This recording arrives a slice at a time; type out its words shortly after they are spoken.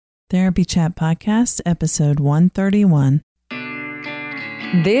Therapy Chat Podcast, episode 131.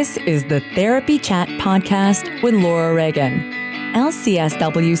 This is the Therapy Chat Podcast with Laura Reagan,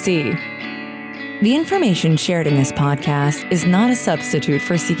 LCSWC. The information shared in this podcast is not a substitute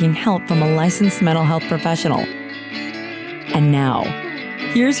for seeking help from a licensed mental health professional. And now,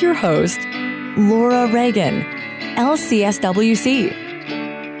 here's your host, Laura Reagan, LCSWC.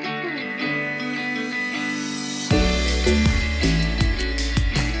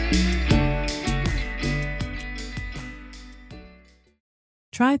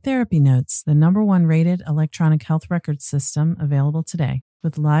 Try Therapy Notes, the #1 rated electronic health record system available today.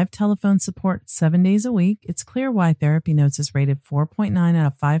 With live telephone support 7 days a week, it's clear why Therapy Notes is rated 4.9 out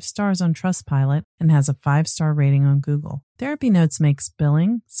of 5 stars on Trustpilot and has a 5-star rating on Google. Therapy Notes makes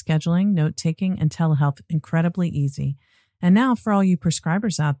billing, scheduling, note-taking, and telehealth incredibly easy. And now, for all you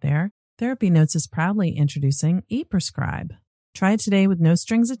prescribers out there, Therapy Notes is proudly introducing ePrescribe. Try it today with no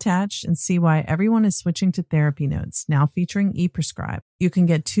strings attached and see why everyone is switching to Therapy Notes, now featuring ePrescribe. You can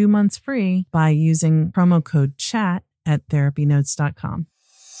get 2 months free by using promo code CHAT at therapynotes.com.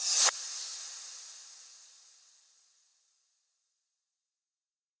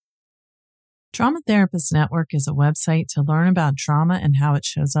 Trauma Therapist Network is a website to learn about trauma and how it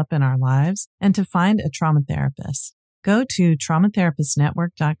shows up in our lives and to find a trauma therapist. Go to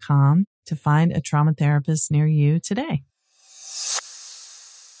traumatherapistnetwork.com to find a trauma therapist near you today.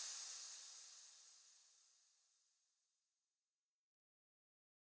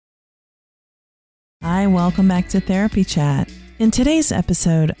 Hi, welcome back to Therapy Chat. In today's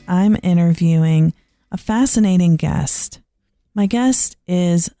episode, I'm interviewing a fascinating guest. My guest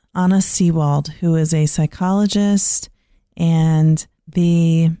is Anna Sewald, who is a psychologist and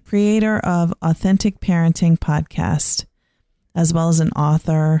the creator of Authentic Parenting Podcast, as well as an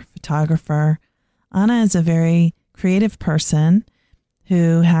author, photographer. Anna is a very creative person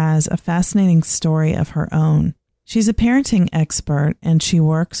who has a fascinating story of her own. She's a parenting expert and she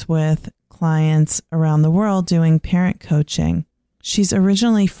works with clients around the world doing parent coaching. She's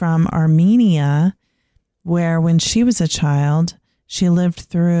originally from Armenia, where when she was a child, she lived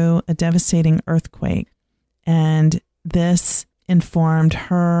through a devastating earthquake. And this informed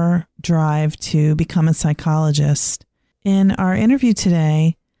her drive to become a psychologist. In our interview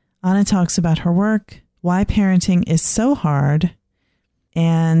today, Anna talks about her work, why parenting is so hard,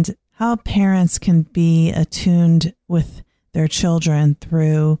 and how parents can be attuned with their children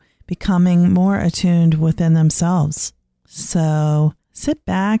through becoming more attuned within themselves. So sit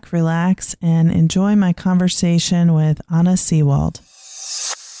back, relax, and enjoy my conversation with Anna Sewald.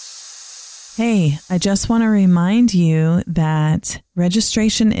 Hey, I just want to remind you that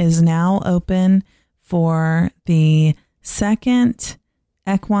registration is now open for the second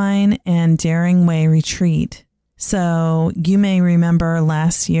Equine and Daring Way retreat. So you may remember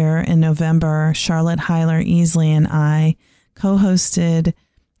last year in November, Charlotte Heiler Easley and I co-hosted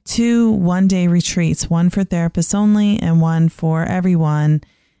 2 one-day retreats, one for therapists only and one for everyone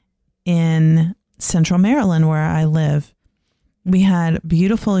in Central Maryland, where I live. We had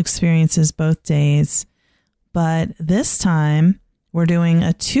beautiful experiences both days, but this time we're doing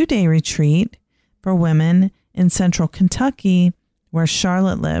a 2-day retreat for women in Central Kentucky, where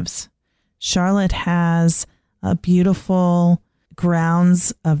Charlotte lives. Charlotte has a beautiful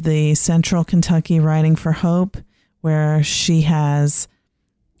grounds of the Central Kentucky Riding for Hope, where she has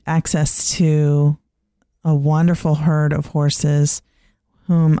access to a wonderful herd of horses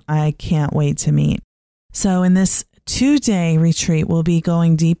whom I can't wait to meet. So in this 2-day retreat, we'll be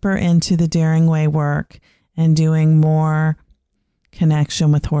going deeper into the Daring Way work and doing more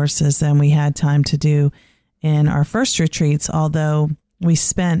connection with horses than we had time to do in our first retreats, although we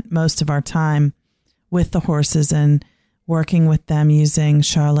spent most of our time with the horses and working with them using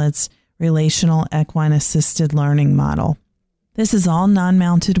Charlotte's relational equine assisted learning model. This is all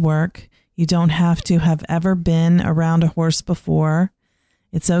non-mounted work. You don't have to have ever been around a horse before.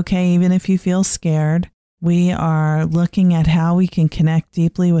 It's okay even if you feel scared. We are looking at how we can connect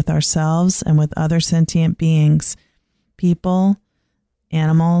deeply with ourselves and with other sentient beings, people,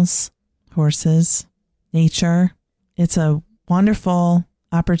 animals, horses, nature. It's a wonderful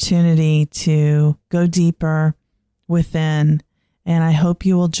opportunity to go deeper within, and I hope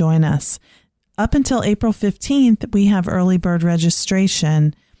you will join us. Up until April 15th, we have early bird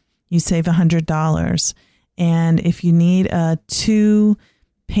registration. You save $100. And if you need a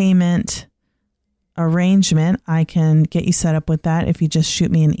 2-payment arrangement, I can get you set up with that if you just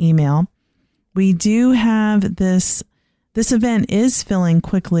shoot me an email. We do have this event is filling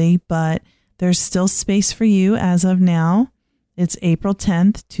quickly, but there's still space for you as of now. It's April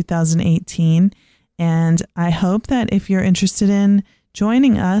 10th, 2018. And I hope that if you're interested in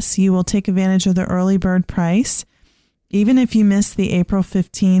joining us, you will take advantage of the early bird price. Even if you miss the April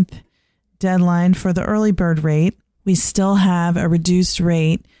 15th deadline for the early bird rate, we still have a reduced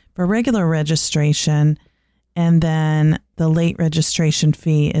rate for regular registration, and then the late registration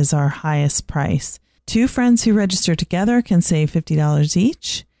fee is our highest price. 2 friends who register together can save $50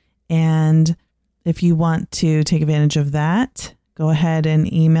 each, and if you want to take advantage of that, go ahead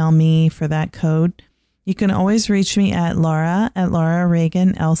and email me for that code. You can always reach me at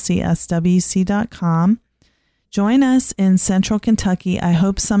laura@laurareaganlcswc.com. Join us in Central Kentucky. I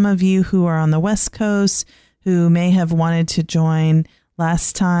hope some of you who are on the West Coast, who may have wanted to join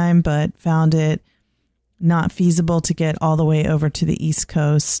last time but found it not feasible to get all the way over to the East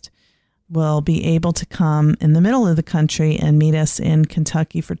Coast, will be able to come in the middle of the country and meet us in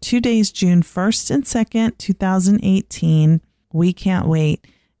Kentucky for 2 days, June 1st and 2nd, 2018. We can't wait.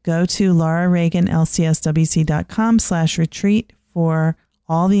 Go to laurareaganlcswc.com/retreat for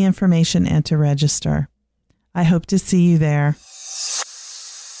all the information and to register. I hope to see you there.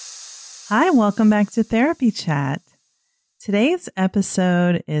 Hi, welcome back to Therapy Chat. Today's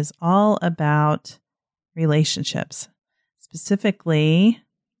episode is all about relationships, specifically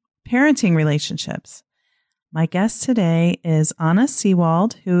parenting relationships. My guest today is Anna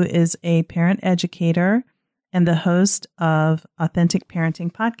Sewald, who is a parent educator and the host of Authentic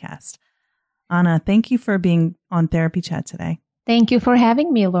Parenting Podcast. Anna, thank you for being on Therapy Chat today. Thank you for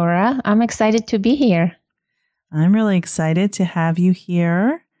having me, Laura. I'm excited to be here. I'm really excited to have you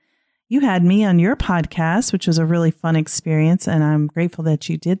here. You had me on your podcast, which was a really fun experience, and I'm grateful that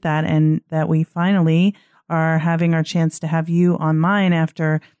you did that and that we finally are having our chance to have you on mine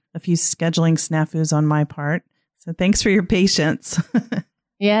after a few scheduling snafus on my part. So thanks for your patience.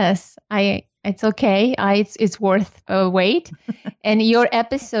 Yes, it's okay. It's worth a wait. And your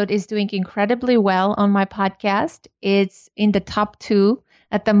episode is doing incredibly well on my podcast. It's in the top 2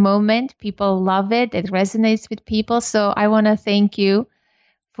 at the moment. People love it. It resonates with people. So I want to thank you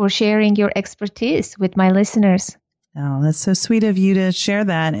for sharing your expertise with my listeners. Oh, that's so sweet of you to share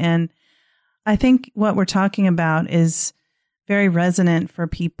that. And I think what we're talking about is very resonant for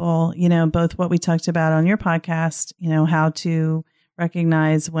people, both what we talked about on your podcast, how to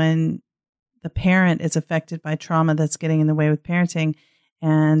recognize when the parent is affected by trauma that's getting in the way with parenting,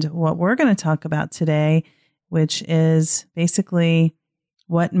 and what we're going to talk about today, which is basically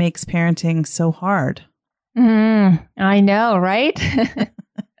what makes parenting so hard. I know, right?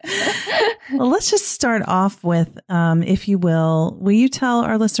 Well, let's just start off with, if you will you tell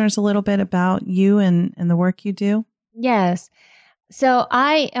our listeners a little bit about you and the work you do? Yes. So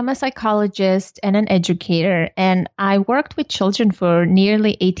I am a psychologist and an educator, and I worked with children for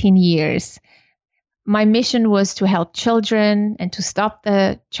nearly 18 years. My mission was to help children and to stop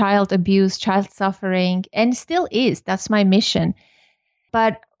the child abuse, child suffering, and still is. That's my mission.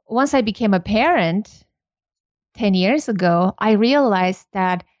 But once I became a parent 10 years ago, I realized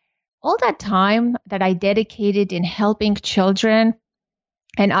that all that time that I dedicated in helping children,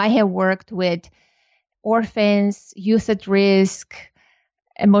 and I have worked with orphans, youth at risk,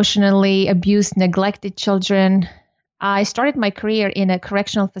 emotionally abused, neglected children. I started my career in a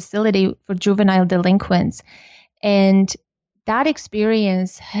correctional facility for juvenile delinquents. And that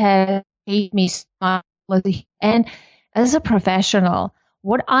experience has shaped me so much. And as a professional,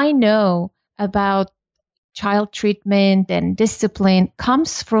 what I know about child treatment and discipline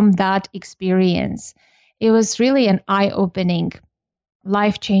comes from that experience. It was really an eye-opening,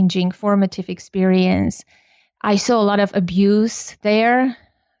 life-changing, formative experience. I saw a lot of abuse there,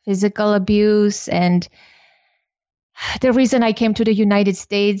 physical abuse. And the reason I came to the United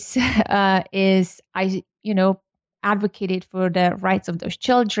States is I, advocated for the rights of those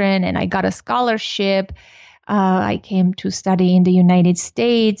children, and I got a scholarship. I came to study in the United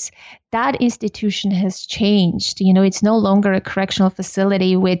States. That institution has changed. It's no longer a correctional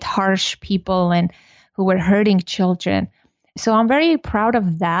facility with harsh people and who were hurting children. So I'm very proud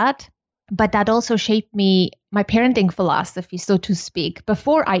of that. But that also shaped my parenting philosophy, so to speak.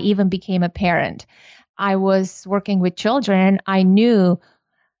 Before I even became a parent, I was working with children. I knew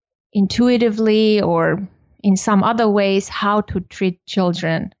intuitively or in some other ways how to treat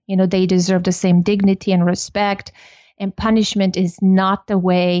children. They deserve the same dignity and respect, and punishment is not the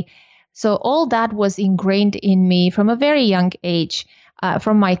way. So all that was ingrained in me from a very young age,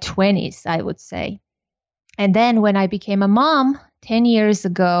 from my 20s, I would say. And then when I became a mom 10 years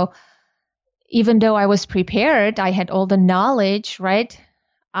ago, even though I was prepared, I had all the knowledge, right?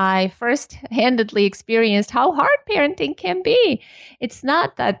 I first-handedly experienced how hard parenting can be. It's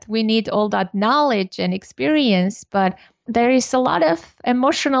not that we need all that knowledge and experience, but there is a lot of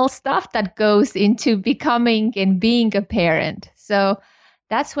emotional stuff that goes into becoming and being a parent. So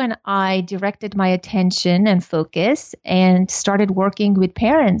that's when I directed my attention and focus and started working with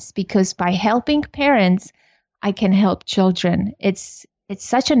parents, because by helping parents, I can help children. It's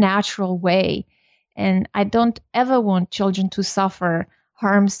such a natural way. And I don't ever want children to suffer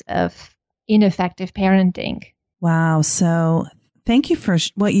harms of ineffective parenting. Wow. So thank you for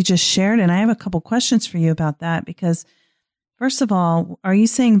what you just shared. And I have a couple questions for you about that, because first of all, are you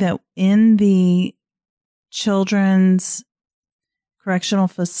saying that in the children's correctional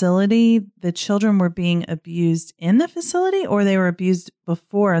facility, the children were being abused in the facility, or they were abused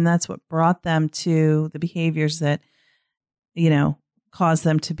before, and that's what brought them to the behaviors that, caused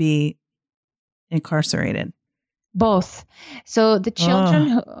them to be incarcerated? Both. So the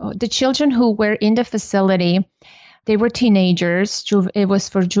children who were in the facility, they were teenagers. It was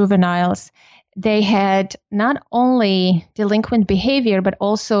for juveniles. They had not only delinquent behavior, but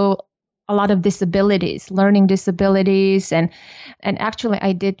also a lot of disabilities, learning disabilities. And actually,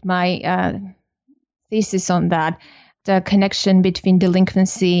 I did my thesis on that, the connection between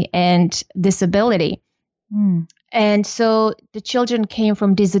delinquency and disability. And so the children came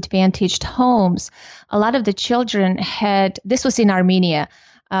from disadvantaged homes. A lot of the children this was in Armenia,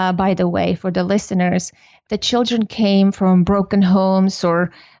 by the way, for the listeners. The children came from broken homes,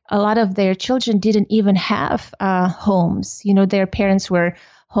 or a lot of their children didn't even have homes. Their parents were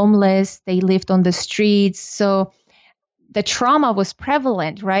homeless. They lived on the streets. So the trauma was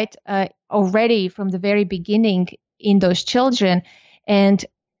prevalent, right? Already from the very beginning in those children. And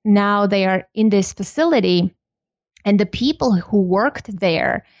now they are in this facility. And the people who worked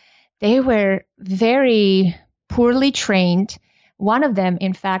there, they were very poorly trained. One of them,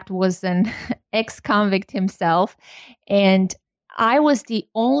 in fact, was an ex-convict himself. And I was the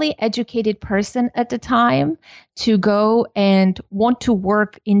only educated person at the time to go and want to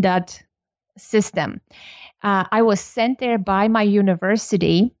work in that system. I was sent there by my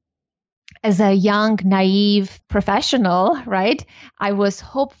university as a young, naive professional, right? I was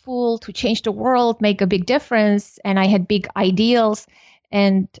hopeful to change the world, make a big difference, and I had big ideals.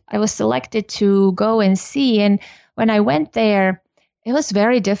 And I was selected to go and see. And when I went there, it was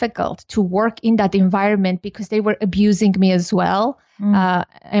very difficult to work in that environment because they were abusing me as well,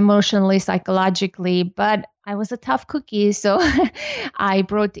 emotionally, psychologically. But I was a tough cookie, so I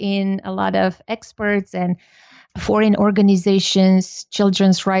brought in a lot of experts and foreign organizations,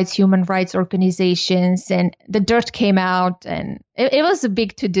 children's rights, human rights organizations, and the dirt came out, and it was a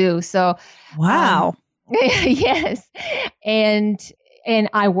big to-do. So, wow. Yes. And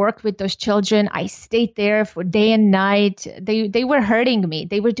I worked with those children. I stayed there for day and night. They were hurting me.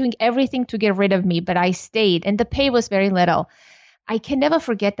 They were doing everything to get rid of me, but I stayed, and the pay was very little. I can never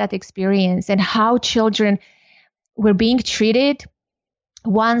forget that experience and how children were being treated.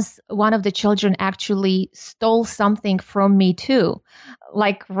 Once one of the children actually stole something from me too,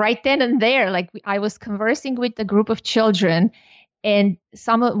 like right then and there. Like I was conversing with a group of children, and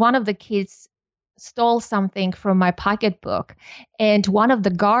one of the kids stole something from my pocketbook. And one of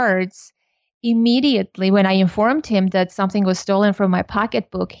the guards, immediately when I informed him that something was stolen from my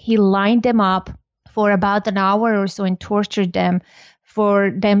pocketbook, he lined them up for about an hour or so and tortured them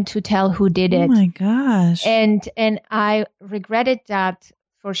for them to tell who did it. Oh my gosh. And I regretted that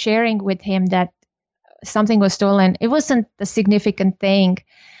for sharing with him that something was stolen. It wasn't a significant thing.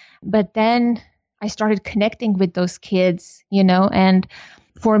 But then I started connecting with those kids, and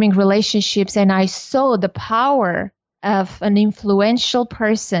forming relationships. And I saw the power of an influential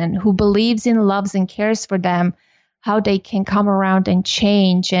person who believes in, loves, and cares for them, how they can come around and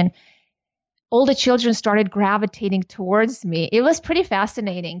change. And all the children started gravitating towards me. It was pretty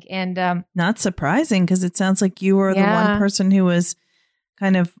fascinating. And not surprising, because it sounds like you were the one person who was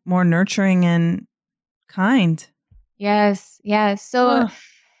kind of more nurturing and kind. Yes. So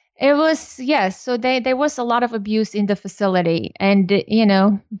it was, yes. So there was a lot of abuse in the facility. And,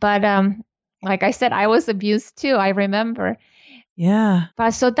 but like I said, I was abused too, I remember. Yeah.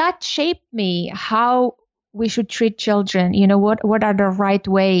 But so that shaped me, how we should treat children. What are the right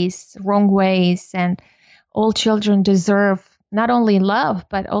ways, wrong ways, and all children deserve not only love,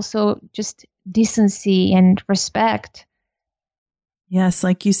 but also just decency and respect. Yes,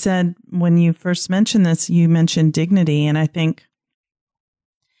 like you said, when you first mentioned this, you mentioned dignity. And I think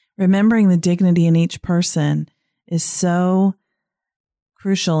remembering the dignity in each person is so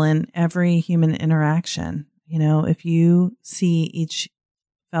crucial in every human interaction. If you see each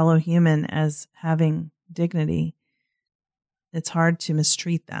fellow human as having dignity, it's hard to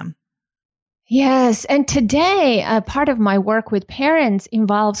mistreat them. Yes. And today, part of my work with parents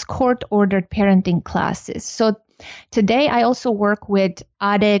involves court-ordered parenting classes. So today, I also work with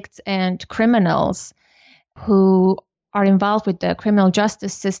addicts and criminals who are involved with the criminal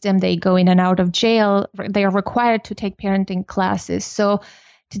justice system, they go in and out of jail, they are required to take parenting classes. So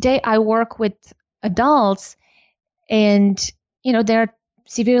today I work with adults, and, they're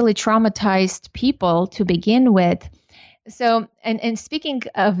severely traumatized people to begin with. So, and speaking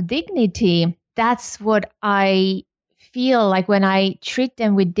of dignity, that's what I feel like when I treat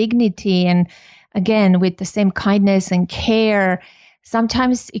them with dignity and, again, with the same kindness and care.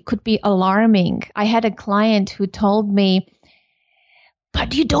 Sometimes it could be alarming. I had a client who told me,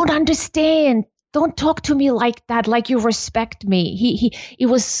 "But you don't understand. Don't talk to me like that, like you respect me." It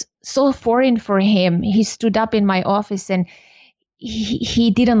was so foreign for him. He stood up in my office and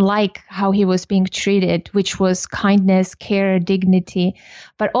he didn't like how he was being treated, which was kindness, care, dignity.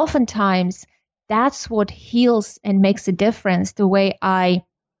 But oftentimes that's what heals and makes a difference, the way I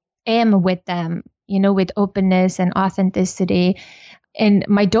am with them, with openness and authenticity. And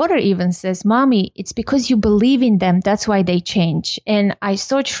my daughter even says, "Mommy, it's because you believe in them. That's why they change." And I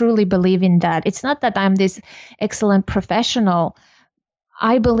so truly believe in that. It's not that I'm this excellent professional.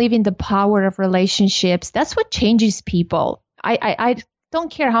 I believe in the power of relationships. That's what changes people. I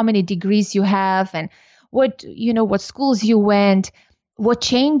don't care how many degrees you have and what schools you went. What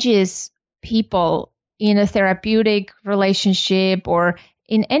changes people in a therapeutic relationship or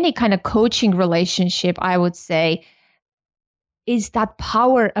in any kind of coaching relationship, I would say, is that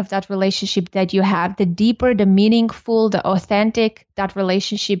power of that relationship that you have. The deeper, the meaningful, the authentic that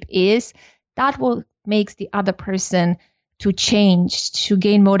relationship is, that will makes the other person to change, to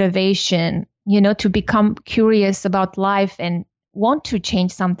gain motivation, to become curious about life and want to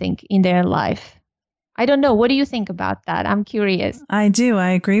change something in their life. I don't know. What do you think about that? I'm curious. I do.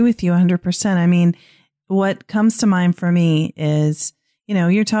 I agree with you 100%. I mean, what comes to mind for me is,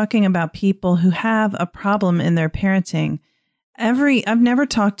 you're talking about people who have a problem in their parenting. I've never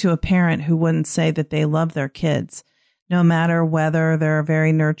talked to a parent who wouldn't say that they love their kids, no matter whether they're a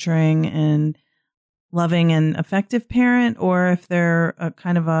very nurturing and loving and effective parent, or if they're a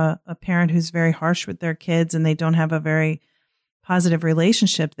kind of a parent who's very harsh with their kids and they don't have a very positive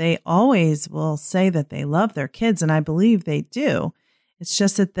relationship. They always will say that they love their kids, and I believe they do. It's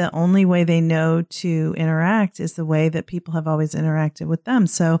just that the only way they know to interact is the way that people have always interacted with them.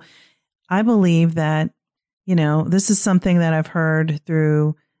 So I believe that, this is something that I've heard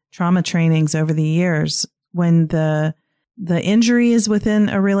through trauma trainings over the years. When the injury is within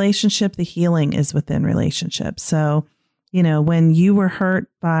a relationship, the healing is within relationships. So, when you were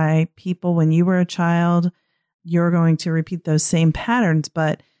hurt by people when you were a child, you're going to repeat those same patterns.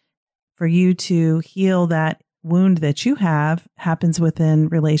 But for you to heal that wound that you have happens within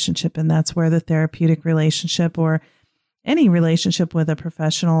relationship. And that's where the therapeutic relationship or any relationship with a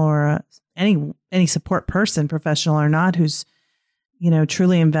professional or any support person, professional or not, who's,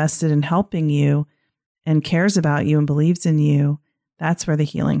 truly invested in helping you and cares about you and believes in you, that's where the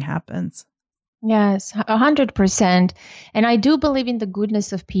healing happens. Yes, 100%. And I do believe in the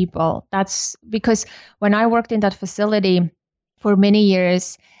goodness of people. That's because when I worked in that facility for many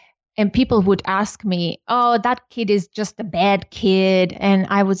years, and people would ask me, "Oh, that kid is just a bad kid." And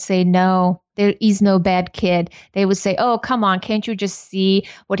I would say, "No, there is no bad kid." They would say, "Oh, come on, can't you just see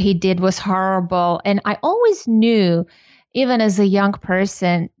what he did was horrible?" And I always knew, even as a young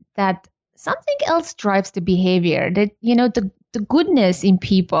person, that something else drives the behavior, that, the goodness in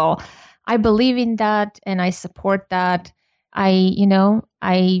people. I believe in that and I support that. I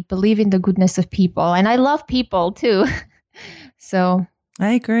believe in the goodness of people, and I love people too. So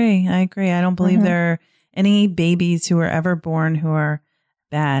I agree. I don't believe there are any babies who are ever born who are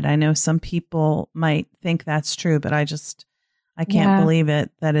bad. I know some people might think that's true, but I can't believe that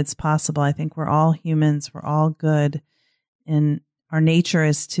it's possible. I think we're all humans. We're all good. And our nature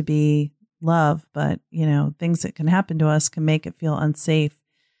is to be love. But, things that can happen to us can make it feel unsafe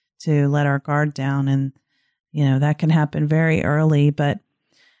to let our guard down. And, that can happen very early. But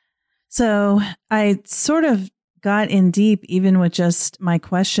so I sort of got in deep, even with just my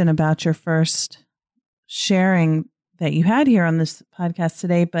question about your first sharing that you had here on this podcast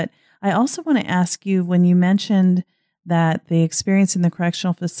today. But I also want to ask you, when you mentioned that the experience in the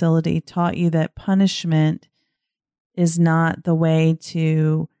correctional facility taught you that punishment is not the way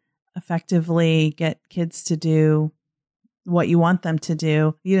to effectively get kids to do what you want them to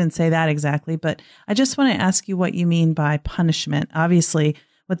do. You didn't say that exactly, but I just want to ask you what you mean by punishment. Obviously,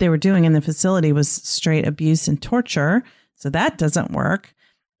 what they were doing in the facility was straight abuse and torture, so that doesn't work.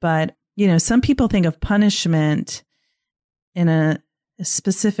 But, some people think of punishment in a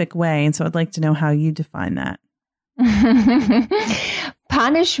specific way, and so I'd like to know how you define that.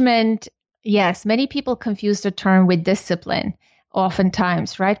 Punishment, yes. Many people confuse the term with discipline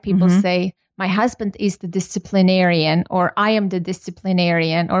oftentimes, right? People say, my husband is the disciplinarian, or I am the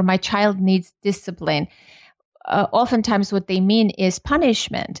disciplinarian, or my child needs discipline. Oftentimes what they mean is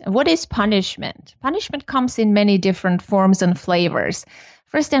punishment. What is punishment? Punishment comes in many different forms and flavors.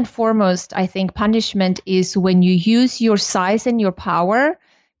 First and foremost, I think punishment is when you use your size and your power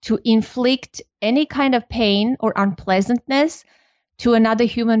to inflict any kind of pain or unpleasantness to another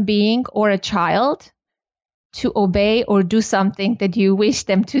human being or a child to obey or do something that you wish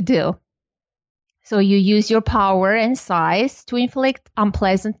them to do. So you use your power and size to inflict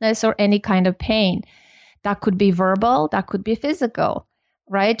unpleasantness or any kind of pain. That could be verbal, that could be physical,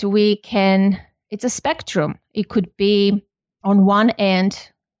 right? It's a spectrum. It could be on one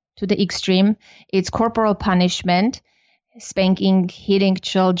end to the extreme, it's corporal punishment, spanking, hitting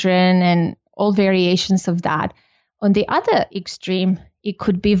children, and all variations of that. On the other extreme, it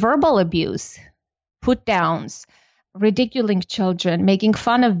could be verbal abuse, put downs, ridiculing children, making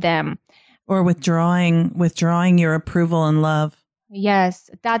fun of them. Or withdrawing your approval and love. Yes,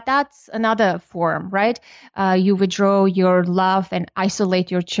 that's another form, right? You withdraw your love and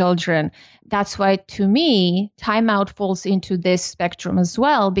isolate your children. That's why, to me, timeout falls into this spectrum as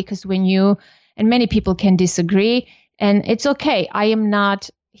well, because and many people can disagree, and it's okay. I am not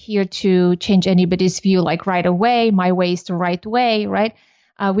here to change anybody's view like right away. My way is the right way, right?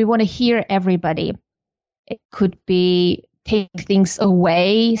 We want to hear everybody. It could be take things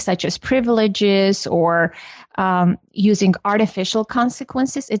away, such as privileges, or using artificial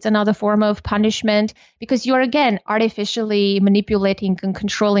consequences. It's another form of punishment, because you're, again, artificially manipulating and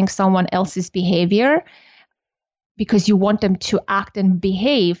controlling someone else's behavior because you want them to act and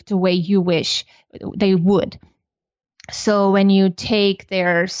behave the way you wish they would. So when you take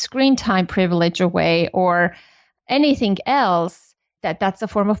their screen time privilege away or anything else, that's a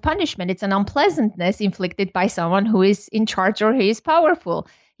form of punishment. It's an unpleasantness inflicted by someone who is in charge or who is powerful.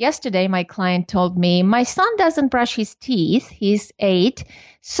 Yesterday, my client told me, my son doesn't brush his teeth. He's 8.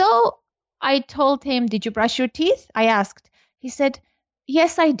 So I told him, did you brush your teeth? I asked. He said,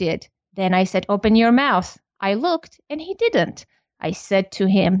 yes, I did. Then I said, open your mouth. I looked and he didn't. I said to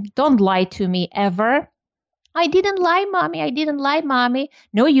him, don't lie to me ever. I didn't lie, Mommy. I didn't lie, Mommy.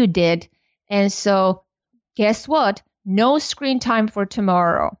 No, you did. And so guess what? No screen time for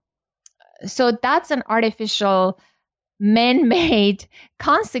tomorrow. So that's an artificial, man-made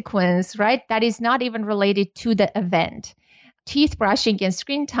consequence, right? That is not even related to the event. Teeth brushing and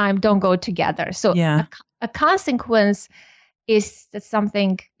screen time don't go together. So a consequence is that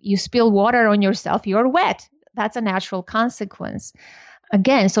something, you spill water on yourself, you're wet. That's a natural consequence.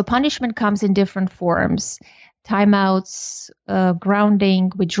 Again, so punishment comes in different forms. Timeouts,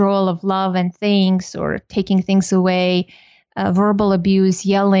 grounding, withdrawal of love and things, or taking things away, verbal abuse,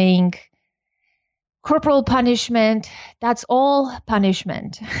 yelling, corporal punishment. That's all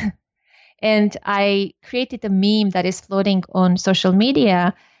punishment. And I created a meme that is floating on social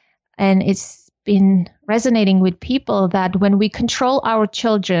media, and it's been resonating with people, that when we control our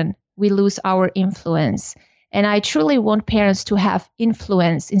children, we lose our influence. And I truly want parents to have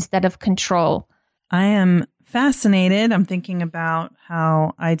influence instead of control. I am fascinated. I'm thinking about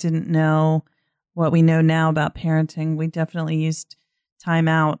how I didn't know what we know now about parenting. We definitely used time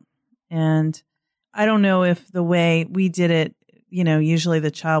out. And I don't know if the way we did it, usually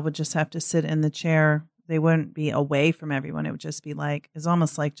the child would just have to sit in the chair. They wouldn't be away from everyone. It would just be it's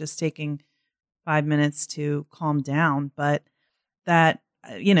almost like just taking 5 minutes to calm down. But that,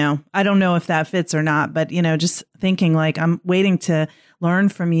 I don't know if that fits or not, but, just thinking I'm waiting to learn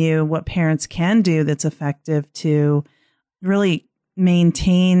from you what parents can do that's effective to really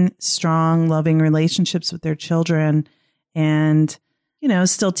maintain strong, loving relationships with their children and,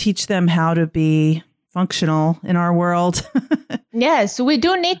 still teach them how to be functional in our world. Yes, we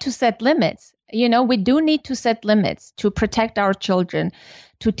do need to set limits. We do need to set limits to protect our children,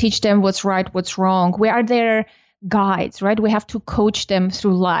 to teach them what's right, what's wrong. We are their guides, right? We have to coach them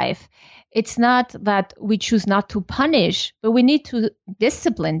through life. It's not that we choose not to punish, but we need to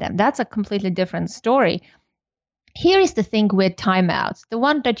discipline them. That's a completely different story. Here is the thing with timeouts. The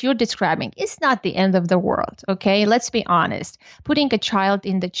one that you're describing is not the end of the world, okay? Let's be honest. Putting a child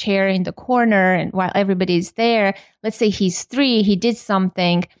in the chair in the corner and while everybody's there, let's say he's 3, he did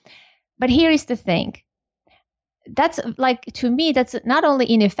something. But here is the thing. That's to me, that's not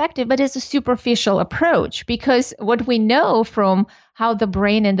only ineffective, but it's a superficial approach, because what we know from how the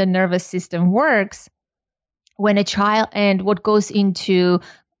brain and the nervous system works when a child, and what goes into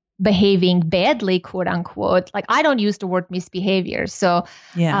behaving badly, quote unquote, I don't use the word misbehavior. So,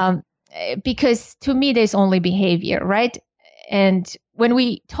 because to me, there's only behavior, right? And when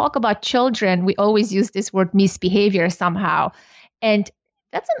we talk about children, we always use this word misbehavior somehow. And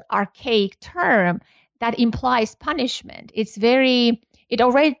that's an archaic term that implies punishment. It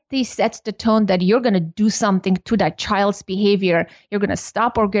already sets the tone that you're going to do something to that child's behavior. You're going to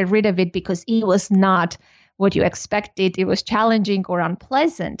stop or get rid of it because it was not what you expected. It was challenging or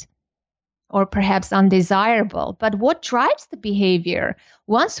unpleasant or perhaps undesirable. But what drives the behavior?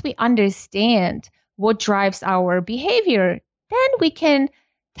 Once we understand what drives our behavior, then we can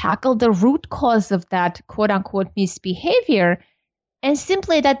tackle the root cause of that quote unquote misbehavior, and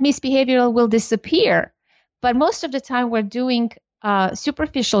simply that misbehavior will disappear. But most of the time we're doing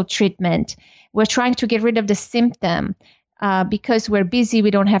superficial treatment. We're trying to get rid of the symptom because we're busy, we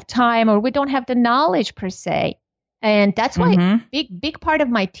don't have time, or we don't have the knowledge per se. And that's why big part of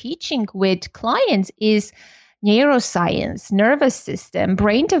my teaching with clients is neuroscience, nervous system,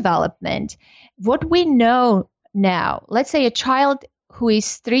 brain development. What we know now, let's say a child who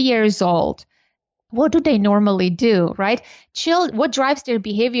is 3 years old, what do they normally do, right? What drives their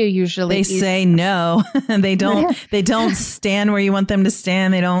behavior usually? They say no. They don't stand where you want them to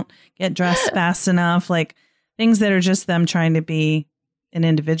stand. They don't get dressed fast enough. Like things that are just them trying to be an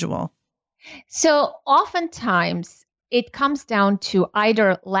individual. So oftentimes it comes down to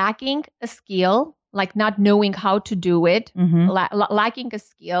either lacking a skill, like not knowing how to do it, lacking a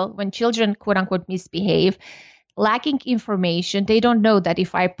skill when children quote unquote misbehave. Lacking information. They don't know that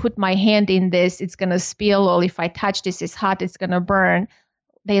if I put my hand in this, it's going to spill, or if I touch this, it's hot, it's going to burn.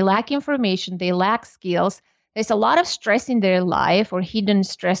 They lack information. They lack skills. There's a lot of stress in their life or hidden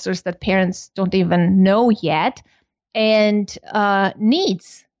stressors that parents don't even know yet. And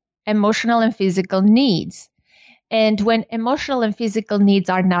needs, emotional and physical needs. And when emotional and physical needs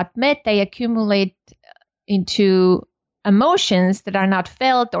are not met, they accumulate into emotions that are not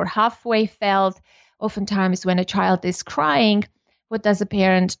felt or halfway felt. Oftentimes when a child is crying, what does a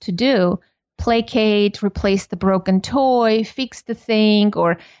parent to do? Placate, replace the broken toy, fix the thing,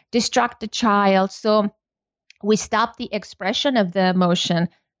 or distract the child. So we stop the expression of the emotion,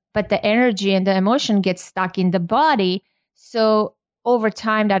 but the energy and the emotion gets stuck in the body. So over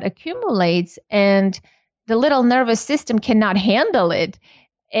time that accumulates and the little nervous system cannot handle it.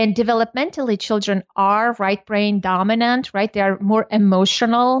 And developmentally, children are right brain dominant, right? They are more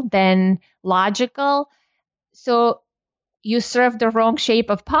emotional than logical. So you serve the wrong shape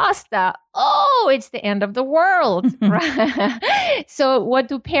of pasta. Oh, it's the end of the world. Right? So what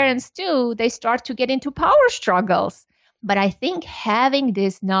do parents do? They start to get into power struggles. But I think having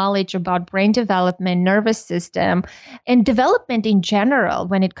this knowledge about brain development, nervous system, and development in general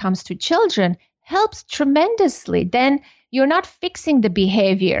when it comes to children helps tremendously. Then you're not fixing the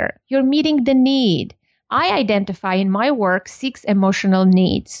behavior. You're meeting the need. I identify in my work 6 emotional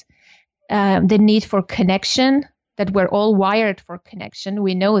needs. The need for connection, that we're all wired for connection.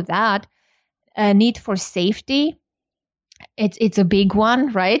 We know that. A need for safety. It's a big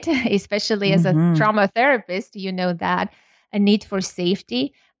one, right? Especially as a trauma therapist, you know that. A need for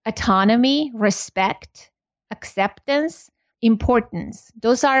safety, autonomy, respect, acceptance, importance.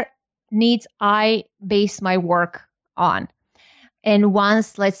 Those are needs I base my work on. And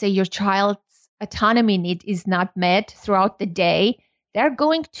once, let's say, your child's autonomy need is not met throughout the day, they're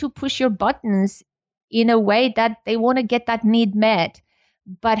going to push your buttons in a way that they want to get that need met.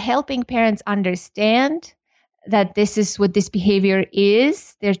 But helping parents understand that this is what this behavior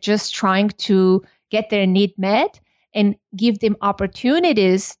is, they're just trying to get their need met, and give them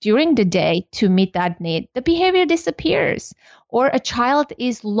opportunities during the day to meet that need, the behavior disappears. Or a child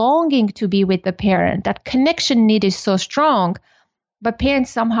is longing to be with the parent. That connection need is so strong, but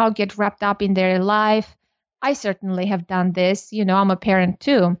parents somehow get wrapped up in their life. I certainly have done this. You know, I'm a parent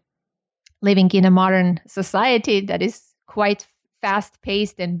too, living in a modern society that is quite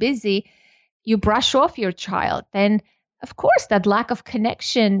fast-paced and busy. You brush off your child, then of course that lack of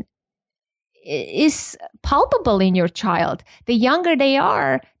connection is palpable in your child. The younger they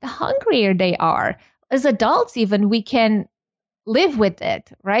are, the hungrier they are. As adults even, we can live with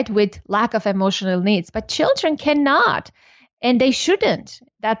it, right? With lack of emotional needs, but children cannot, and they shouldn't.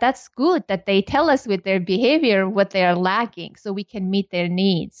 That's good that they tell us with their behavior what they are lacking so we can meet their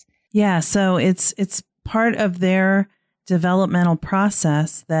needs. Yeah, so it's part of their developmental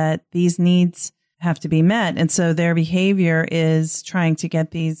process that these needs have to be met. And so their behavior is trying to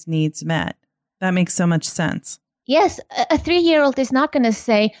get these needs met. That makes so much sense. Yes, a 3-year-old is not going to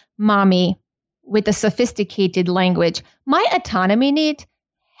say, Mommy, with a sophisticated language, my autonomy need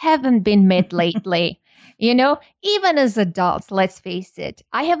haven't been met lately. You know, even as adults, let's face it,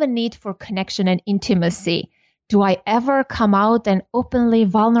 I have a need for connection and intimacy. Do I ever come out and openly,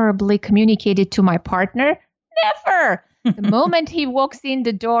 vulnerably communicate it to my partner? Never. The moment he walks in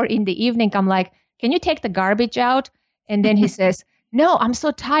the door in the evening, I'm like, can you take the garbage out? And then he says, no, I'm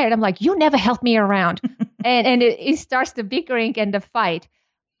so tired. I'm like, you never helped me around. and it starts the bickering and the fight.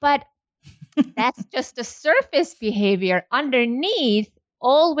 But that's just the surface behavior. Underneath,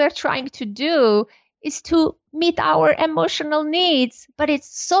 all we're trying to do is to meet our emotional needs. But it's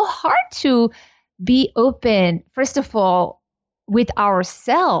so hard to be open, first of all, with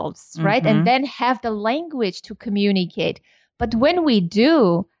ourselves, right? And then have the language to communicate. But when we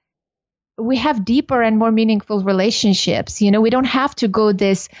do, we have deeper and more meaningful relationships. We don't have to go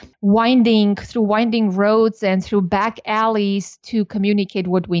this winding roads and through back alleys to communicate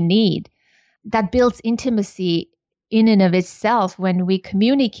what we need. That builds intimacy in and of itself when we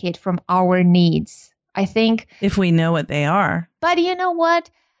communicate from our needs, I think. If we know what they are. But you know what?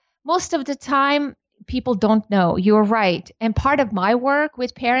 Most of the time, people don't know. You're right. And part of my work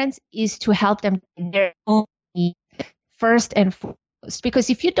with parents is to help them in their own needs first and foremost. Because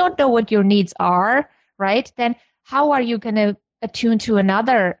if you don't know what your needs are, right, then how are you going to attune to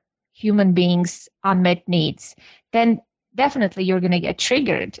another human being's unmet needs? Then definitely you're going to get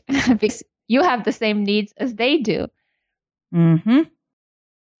triggered because you have the same needs as they do.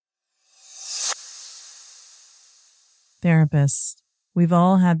 Therapists, we've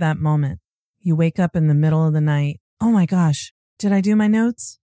all had that moment. You wake up in the middle of the night. Oh my gosh, did I do my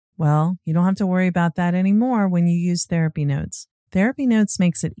notes? Well, you don't have to worry about that anymore when you use Therapy Notes. Therapy Notes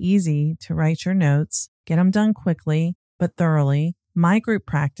makes it easy to write your notes, get them done quickly, but thoroughly. My group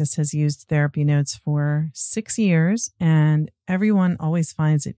practice has used Therapy Notes for 6 years, and everyone always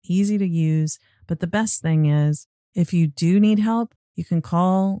finds it easy to use. But the best thing is, if you do need help, you can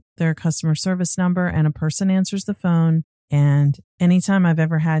call their customer service number and a person answers the phone. And anytime I've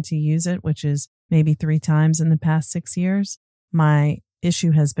ever had to use it, which is maybe 3 times in the past 6 years, my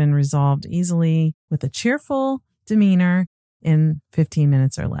issue has been resolved easily with a cheerful demeanor in 15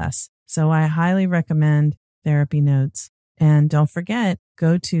 minutes or less. So I highly recommend Therapy Notes. And don't forget,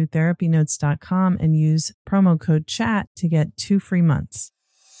 go to therapynotes.com and use promo code CHAT to get 2 free months.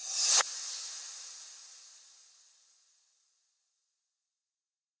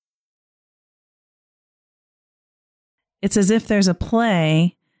 It's as if there's a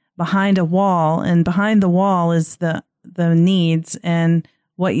play behind a wall, and behind the wall is the needs, and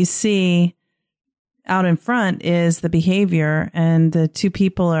what you see out in front is the behavior, and the two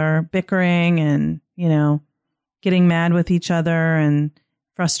people are bickering and, getting mad with each other and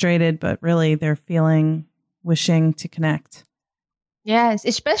frustrated, but really they're wishing to connect. Yes,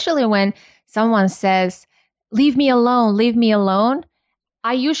 especially when someone says, leave me alone, leave me alone.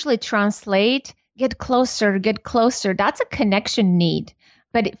 I usually translate, get closer, get closer. That's a connection need,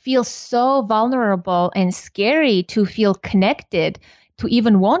 but it feels so vulnerable and scary to feel connected, to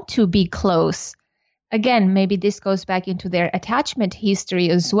even want to be close. Again, maybe this goes back into their attachment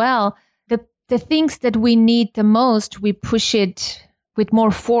history as well. The things that we need the most, we push it with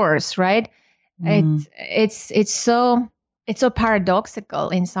more force, right? It's so paradoxical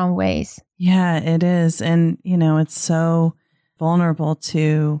in some ways. Yeah, it is. And, it's so vulnerable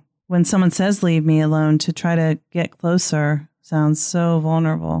to, when someone says, leave me alone, to try to get closer sounds so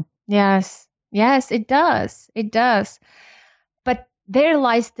vulnerable. Yes, it does. It does. But there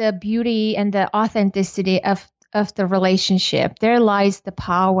lies the beauty and the authenticity of the relationship. There lies the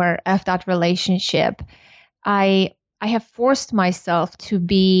power of that relationship. I have forced myself to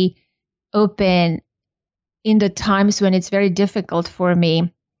be open in the times when it's very difficult for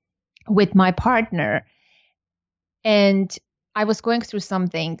me with my partner. And I was going through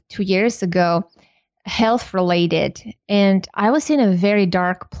something 2 years ago, health related, and I was in a very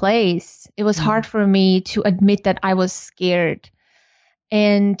dark place. It was hard for me to admit that I was scared.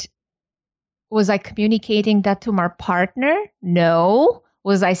 And was I communicating that to my partner? No.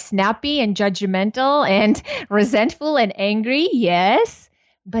 Was I snappy and judgmental and resentful and angry? Yes.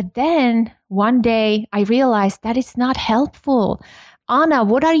 But then one day I realized that it's not helpful. Anna,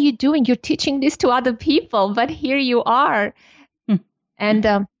 what are you doing? You're teaching this to other people, but here you are.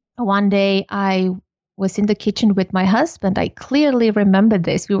 And one day I was in the kitchen with my husband. I clearly remember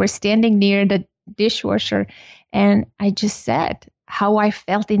this. We were standing near the dishwasher, and I just said how I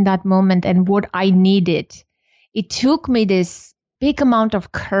felt in that moment and what I needed. It took me this big amount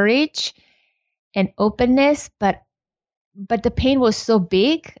of courage and openness, but the pain was so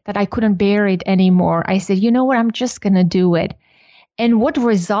big that I couldn't bear it anymore. I said, you know what, I'm just going to do it. And what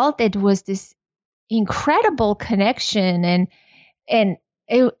resulted was this incredible connection, and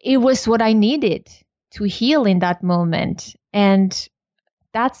it was what I needed to heal in that moment. And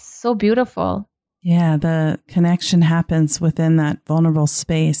that's so beautiful. Yeah, the connection happens within that vulnerable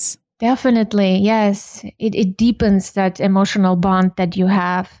space. Definitely, yes. It deepens that emotional bond that you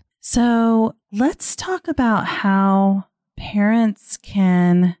have. So let's talk about how parents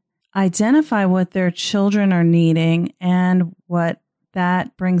can identify what their children are needing and what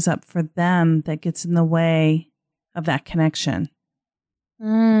that brings up for them that gets in the way of that connection.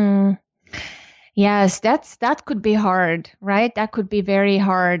 Yes, that could be hard, right? That could be very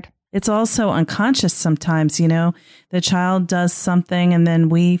hard. It's also unconscious sometimes, the child does something and then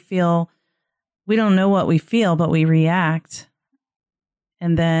we don't know what we feel, but we react.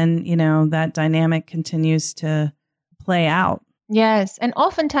 And then, that dynamic continues to play out. Yes, and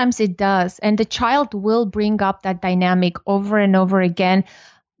oftentimes it does. And the child will bring up that dynamic over and over again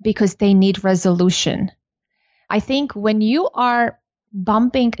because they need resolution. I think when you are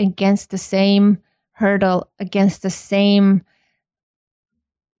bumping against the same hurdle, against the same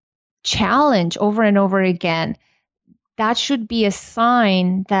challenge over and over again, that should be a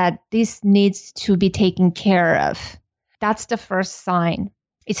sign that this needs to be taken care of. That's the first sign.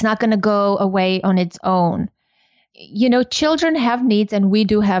 It's not going to go away on its own. Children have needs and we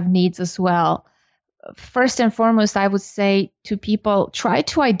do have needs as well. First and foremost, I would say to people, try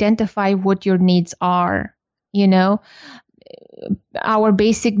to identify what your needs are. Our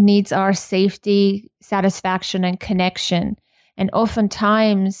basic needs are safety, satisfaction, and connection. And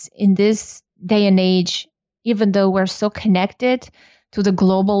oftentimes in this day and age, even though we're so connected to the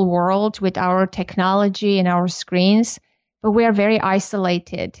global world with our technology and our screens, but we are very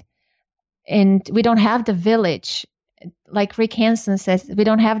isolated. And we don't have the village. Like Rick Hansen says, we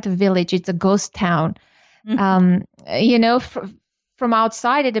don't have the village. It's a ghost town. Mm-hmm. From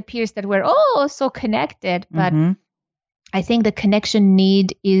outside, it appears that we're so connected. But I think the connection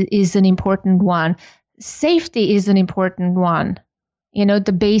need is an important one. Safety is an important one.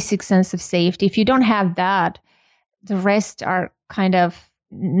 The basic sense of safety. If you don't have that, the rest are kind of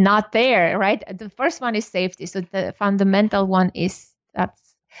not there, right? The first one is safety. So the fundamental one is that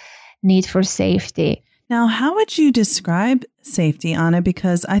need for safety. Now, how would you describe safety, Anna?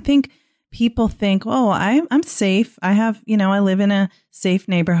 Because I think people think, I'm safe. I have, I live in a safe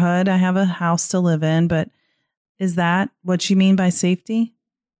neighborhood. I have a house to live in. But is that what you mean by safety?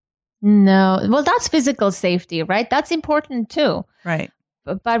 No. Well, that's physical safety, right? That's important too. Right.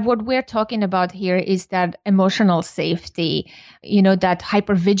 But what we're talking about here is that emotional safety, that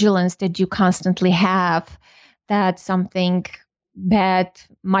hypervigilance that you constantly have, that something bad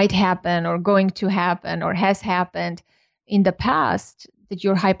might happen or going to happen or has happened in the past, that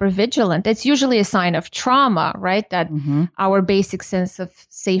you're hypervigilant. That's usually a sign of trauma, right? That our basic sense of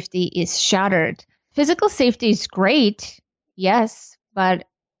safety is shattered. Physical safety is great, yes, but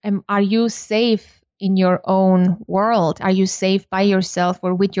are you safe in your own world? Are you safe by yourself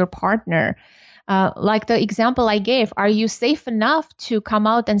or with your partner? Like the example I gave, are you safe enough to come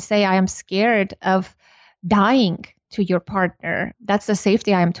out and say, I am scared of dying to your partner? That's the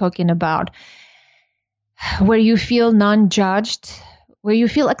safety I am talking about. Where you feel non-judged, where you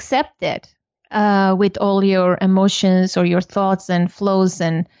feel accepted with all your emotions or your thoughts and flows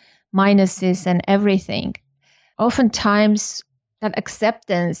and minuses and everything. Oftentimes, that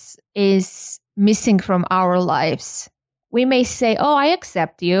acceptance is missing from our lives. We may say, I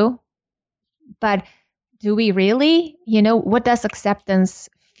accept you, but do we really? What does acceptance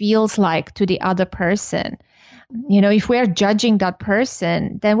feels like to the other person? If we're judging that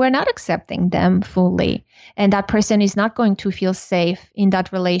person, then we're not accepting them fully. And that person is not going to feel safe in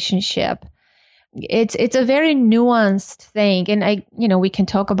that relationship. It's a very nuanced thing. And we can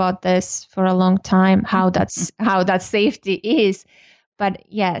talk about this for a long time, how that safety is. But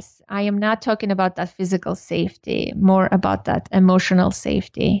yes, I am not talking about that physical safety, more about that emotional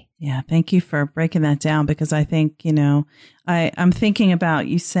safety. Yeah, thank you for breaking that down, because I think, I'm thinking about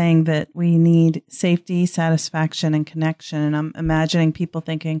you saying that we need safety, satisfaction, and connection. And I'm imagining people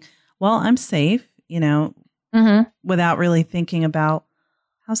thinking, well, I'm safe, without really thinking about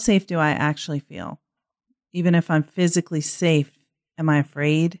how safe do I actually feel? Even if I'm physically safe, am I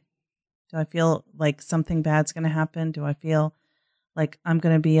afraid? Do I feel like something bad's going to happen? Do I feel like I'm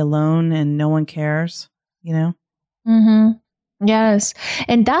going to be alone and no one cares, Yes.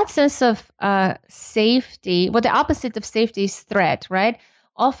 And that sense of safety, the opposite of safety is threat, right?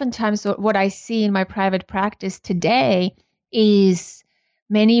 Oftentimes what I see in my private practice today is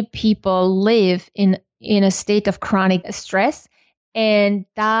many people live in a state of chronic stress, and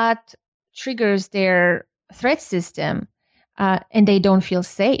that triggers their threat system, and they don't feel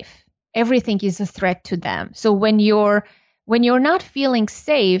safe. Everything is a threat to them. So when you're not feeling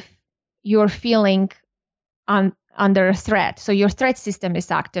safe, you're feeling under a threat. So your threat system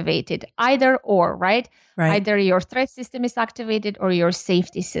is activated, either or, right? Either your threat system is activated or your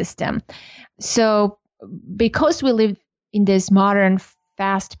safety system. So because we live in this modern,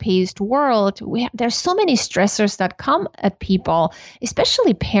 fast-paced world, there's so many stressors that come at people,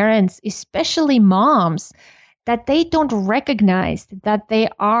 especially parents, especially moms, that they don't recognize that they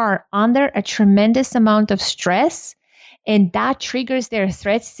are under a tremendous amount of stress, and that triggers their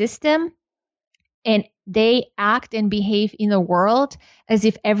threat system, and they act and behave in the world as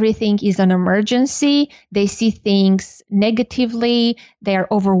if everything is an emergency. They see things negatively. They are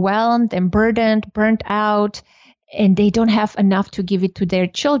overwhelmed and burdened, burnt out, and they don't have enough to give it to their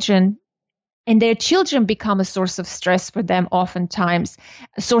children. And their children become a source of stress for them, oftentimes,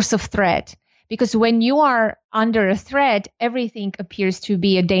 a source of threat. Because when you are under a threat, everything appears to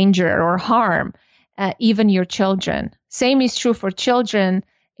be a danger or harm, even your children. Same is true for children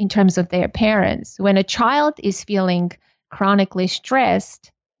in terms of their parents. When a child is feeling chronically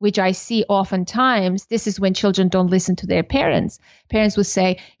stressed, which I see oftentimes, this is when children don't listen to their parents. Parents will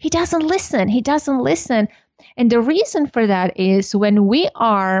say, he doesn't listen. And the reason for that is when we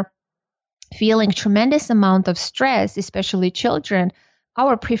are feeling tremendous amount of stress, especially children,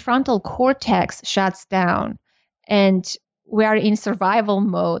 our prefrontal cortex shuts down and we are in survival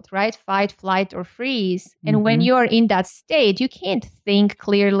mode, right? Fight, flight, or freeze. And when you are in that state, you can't think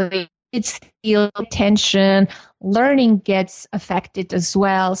clearly. It's still tension. Learning gets affected as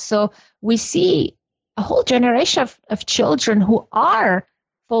well. So we see a whole generation of children who are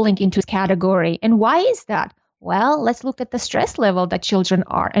falling into this category. And why is that? Well, let's look at the stress level that children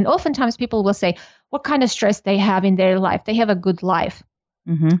are. And oftentimes people will say, what kind of stress they have in their life? They have a good life.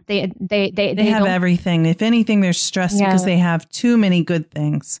 Mm-hmm. They have everything. If anything, they're stressed because they have too many good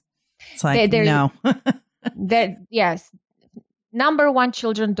things. It's like, no. Yes. Number one,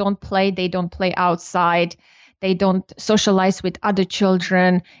 children don't play. They don't play outside. They don't socialize with other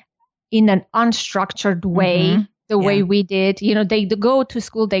children in an unstructured way, the way we did. They go to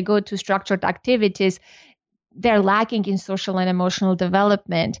school, they go to structured activities. They're lacking in social and emotional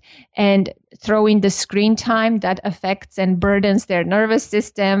development, and throw in the screen time that affects and burdens their nervous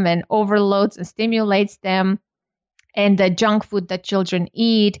system and overloads and stimulates them. And the junk food that children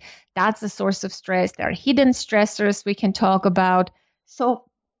eat, that's a source of stress. There are hidden stressors we can talk about. So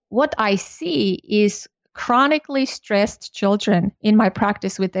what I see is chronically stressed children in my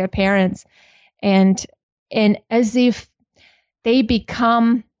practice with their parents. And as if they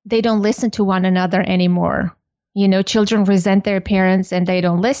don't listen to one another anymore. Children resent their parents and they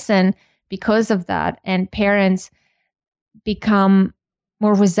don't listen because of that. And parents become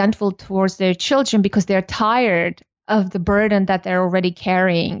more resentful towards their children because they're tired of the burden that they're already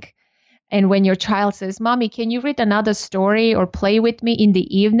carrying. And when your child says, Mommy, can you read another story or play with me in the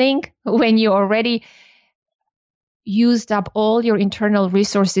evening, when you already used up all your internal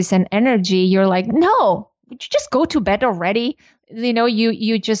resources and energy, you're like, no, would you just go to bed already?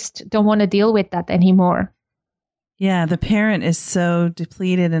 You just don't want to deal with that anymore. Yeah, the parent is so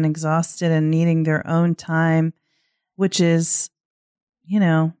depleted and exhausted and needing their own time, which is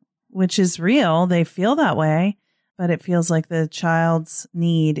real. They feel that way, but it feels like the child's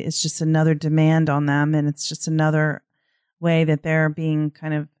need is just another demand on them. And it's just another way that they're being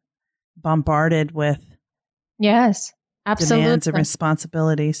kind of bombarded with demands and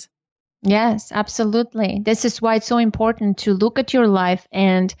responsibilities. Yes, absolutely. This is why it's so important to look at your life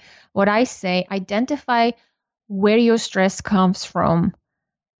and what I say, identify where your stress comes from,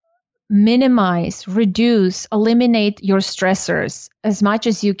 minimize, reduce, eliminate your stressors as much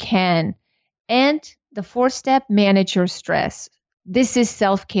as you can. And the fourth step, manage your stress. This is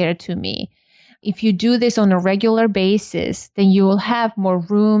self-care to me. If you do this on a regular basis, then you will have more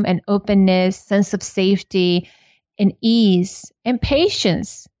room and openness, sense of safety and ease and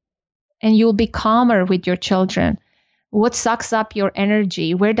patience. And you'll be calmer with your children. What sucks up your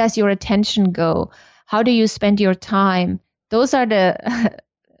energy? Where does your attention go? How do you spend your time? Those are the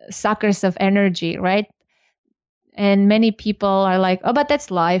suckers of energy, right? And many people are like, oh, but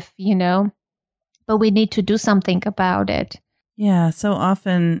that's life, but we need to do something about it. Yeah. So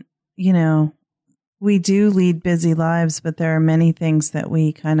often, we do lead busy lives, but there are many things that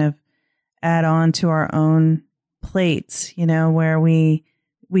we kind of add on to our own plates, where we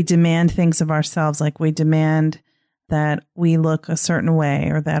demand things of ourselves, like we demand that we look a certain way,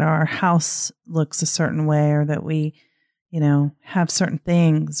 or that our house looks a certain way, or that we, have certain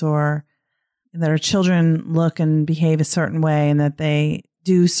things, or that our children look and behave a certain way, and that they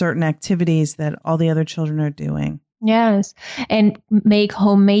do certain activities that all the other children are doing. Yes. And make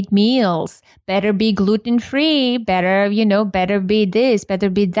homemade meals, better be gluten-free, better be this, better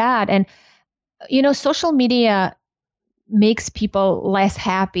be that. And, social media makes people less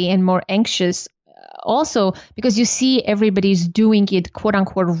happy and more anxious. Also, because you see everybody's doing it, quote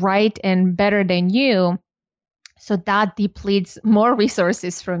unquote, right and better than you. So that depletes more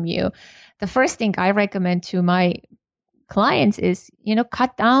resources from you. The first thing I recommend to my clients is,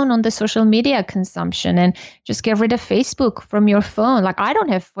 cut down on the social media consumption and just get rid of Facebook from your phone. Like, I don't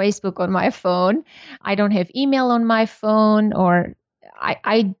have Facebook on my phone. I don't have email on my phone, or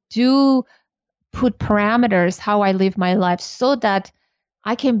I do put parameters how I live my life so that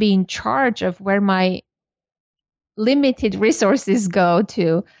I can be in charge of where my limited resources go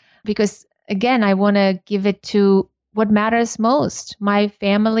to. Because again, I want to give it to what matters most, my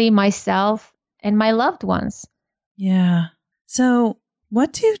family, myself, and my loved ones. Yeah. So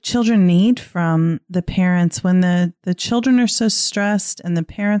what do children need from the parents when the children are so stressed and the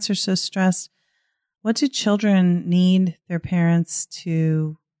parents are so stressed? What do children need their parents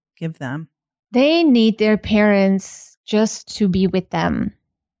to give them? They need their parents just to be with them.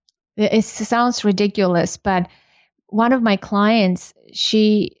 It sounds ridiculous, but one of my clients,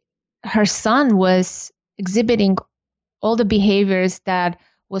 her son was exhibiting all the behaviors that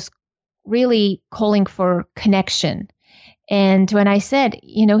was really calling for connection. And when I said,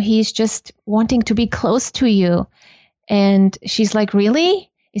 he's just wanting to be close to you. And she's like,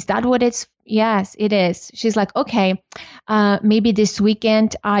 really? Is that what it's? Yes, it is. She's like, okay, maybe this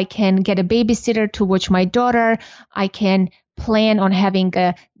weekend I can get a babysitter to watch my daughter. I can plan on having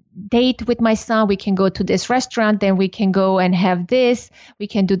a date with my son. We can go to this restaurant, then we can go and have this. We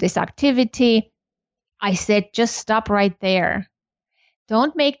can do this activity. I said, just stop right there.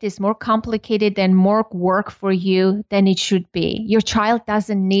 Don't make this more complicated and more work for you than it should be. Your child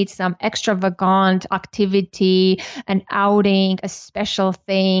doesn't need some extravagant activity, an outing, a special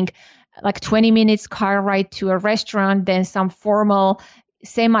thing, like 20 minutes car ride to a restaurant, then some formal,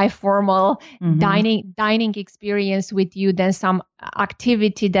 semi-formal dining experience with you, then some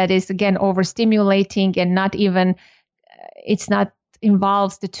activity that is, again, overstimulating and not even, it's not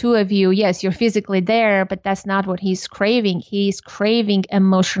involves the two of you. Yes, you're physically there, but that's not what he's craving. He's craving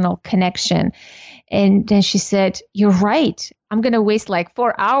emotional connection. And then she said, you're right. I'm going to waste like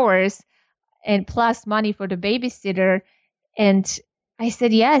 4 hours and plus money for the babysitter. And I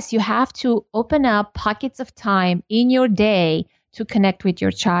said, yes, you have to open up pockets of time in your day to connect with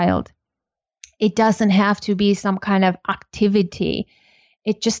your child. It doesn't have to be some kind of activity.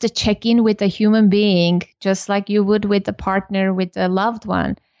 It's just a check-in with a human being, just like you would with a partner, with a loved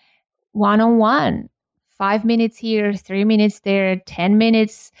one, one-on-one, 5 minutes here, 3 minutes there, 10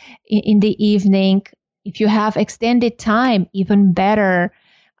 minutes in the evening. If you have extended time, even better.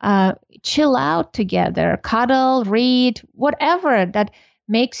 Chill out together, cuddle, read, whatever that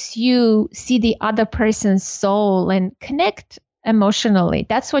makes you see the other person's soul and connect emotionally.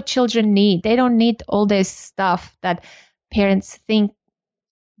 That's what children need. They don't need all this stuff that parents think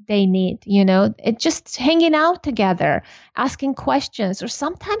they need, It's just hanging out together, asking questions, or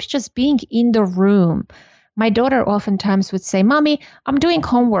sometimes just being in the room. My daughter oftentimes would say, Mommy, I'm doing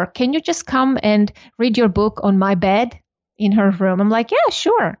homework. Can you just come and read your book on my bed in her room? I'm like, yeah,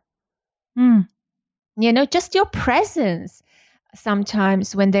 sure. Just your presence.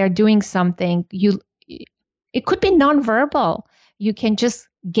 Sometimes when they're doing something, it could be nonverbal. You can just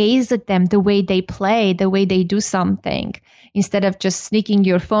gaze at them, the way they play, the way they do something, instead of just sneaking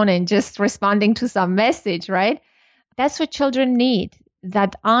your phone and just responding to some message, right? That's what children need,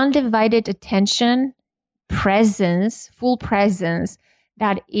 that undivided attention, presence, full presence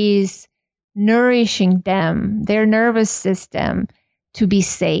that is nourishing them, their nervous system to be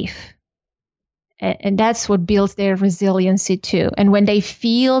safe. And that's what builds their resiliency too. And when they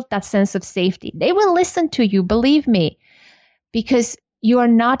feel that sense of safety, they will listen to you, believe me, because you are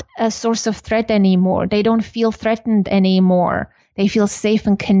not a source of threat anymore. They don't feel threatened anymore. They feel safe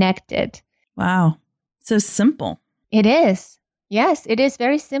and connected. Wow. So simple. It is. Yes, it is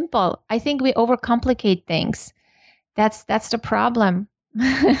very simple. I think we overcomplicate things. That's the problem.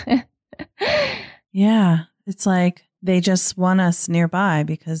 Yeah. It's like they just want us nearby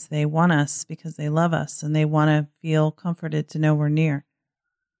because they want us, because they love us, and they want to feel comforted to know we're near.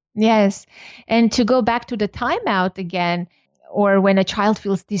 Yes. And to go back to the timeout again, or when a child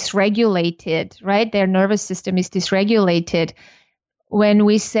feels dysregulated, right? Their nervous system is dysregulated. When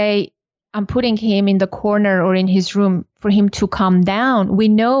we say, I'm putting him in the corner or in his room for him to calm down, we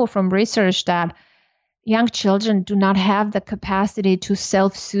know from research that young children do not have the capacity to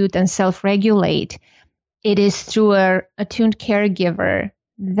self-soothe and self-regulate. It is through an attuned caregiver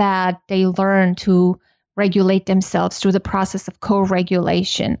that they learn to regulate themselves through the process of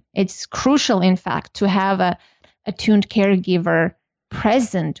co-regulation. It's crucial, in fact, to have a attuned caregiver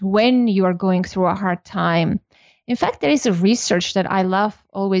present when you are going through a hard time. In fact, there is a research that I love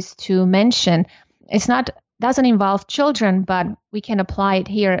always to mention. Doesn't involve children, but we can apply it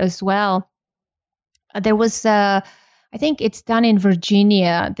here as well. There was, I think it's done in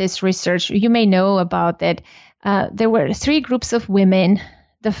Virginia, this research. You may know about it. There were 3 groups of women.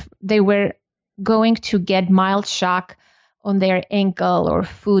 They were going to get mild shock on their ankle or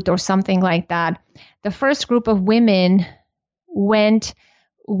foot or something like that. The first group of women went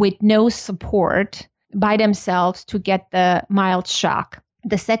with no support by themselves to get the mild shock.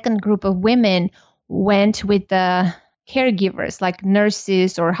 The second group of women went with the caregivers, like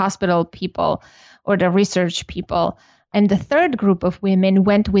nurses or hospital people or the research people. And the third group of women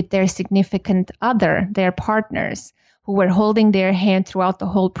went with their significant other, their partners, who were holding their hand throughout the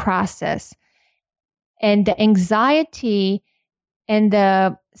whole process. And the anxiety and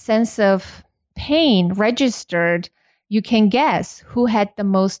the sense of pain registered, you can guess who had the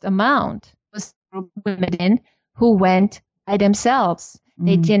most amount. It was women who went by themselves.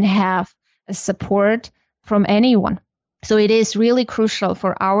 They didn't have a support from anyone. So it is really crucial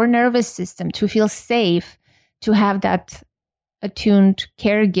for our nervous system to feel safe, to have that attuned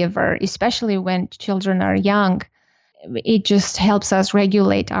caregiver, especially when children are young. It just helps us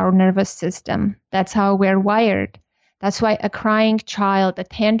regulate our nervous system. That's how we're wired. That's why a crying child, a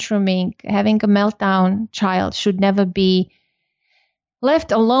tantruming, having a meltdown child should never be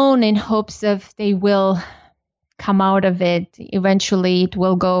left alone in hopes of they will come out of it. Eventually it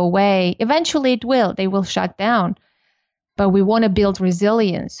will go away. Eventually it will. They will shut down. But we want to build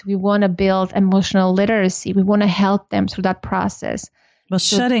resilience. We want to build emotional literacy. We want to help them through that process. Well,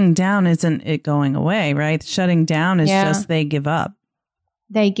 shutting down isn't it going away, right? Shutting down is just they give up.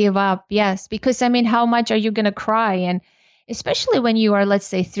 They give up, yes. Because, I mean, how much are you going to cry? And especially when you are, let's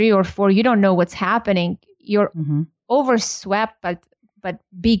say, 3 or 4, you don't know what's happening. You're overswept but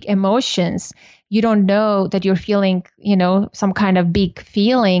big emotions. You don't know that you're feeling, some kind of big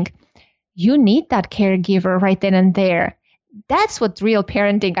feeling. You need that caregiver right then and there. That's what real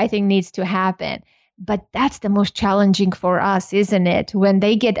parenting, I think, needs to happen. But that's the most challenging for us, isn't it? When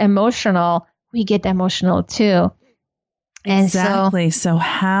they get emotional, we get emotional too. And exactly. So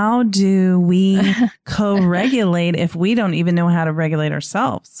how do we co-regulate if we don't even know how to regulate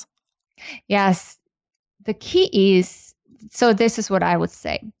ourselves? Yes. The key is, so this is what I would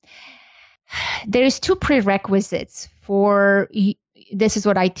say. There is 2 prerequisites for, this is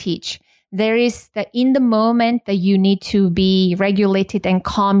what I teach. There is the in the moment that you need to be regulated and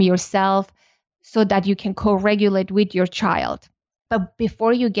calm yourself so that you can co-regulate with your child. But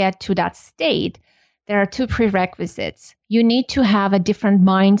before you get to that state, there are 2 prerequisites. You need to have a different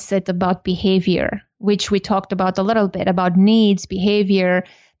mindset about behavior, which we talked about a little bit, about needs, behavior.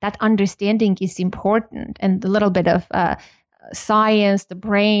 That understanding is important, and a little bit of science, the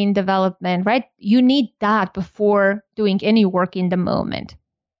brain development, right? You need that before doing any work in the moment.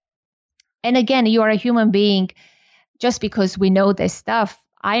 And again, you are a human being. Just because we know this stuff,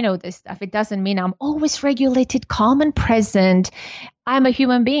 I know this stuff, it doesn't mean I'm always regulated, calm, and present. I'm a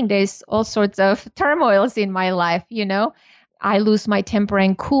human being. There's all sorts of turmoils in my life, I lose my temper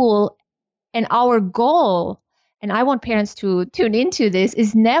and cool. And our goal, and I want parents to tune into this,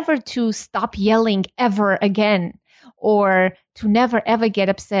 is never to stop yelling ever again, or to never ever get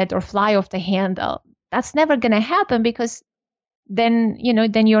upset or fly off the handle. That's never going to happen, because then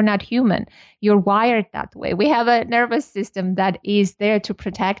you're not human. You're wired that way. We have a nervous system that is there to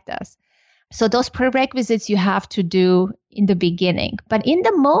protect us. So those prerequisites you have to do in the beginning. But in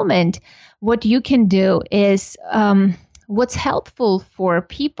the moment, what you can do is, what's helpful for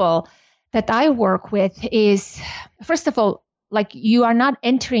people that I work with is, first of all, like, you are not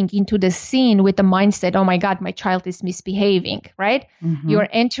entering into the scene with the mindset, oh my God, my child is misbehaving, right? You're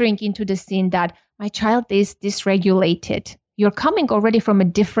entering into the scene that my child is dysregulated. You're coming already from a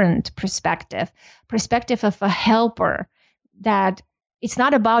different perspective of a helper, that it's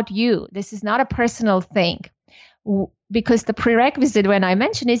not about you. This is not a personal thing, because the prerequisite, when I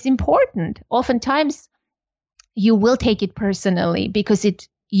mention, is important. Oftentimes you will take it personally because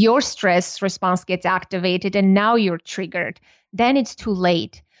your stress response gets activated and now you're triggered. Then it's too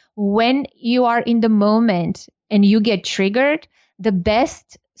late. When you are in the moment and you get triggered, the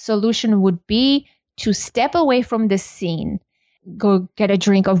best solution would be to step away from the scene. Go get a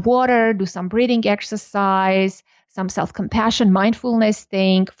drink of water, do some breathing exercise, some self-compassion, mindfulness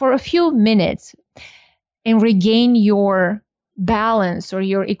thing for a few minutes, and regain your balance or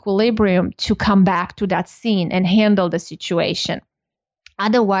your equilibrium to come back to that scene and handle the situation.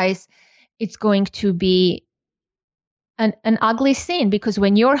 Otherwise, it's going to be an ugly scene, because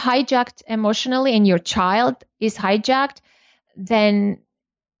when you're hijacked emotionally and your child is hijacked, then,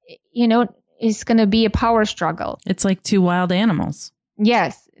 it's going to be a power struggle. It's like 2 wild animals.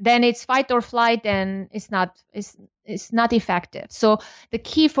 Yes. Then it's fight or flight, and it's not effective. So the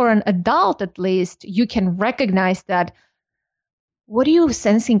key for an adult, at least, you can recognize that. What are you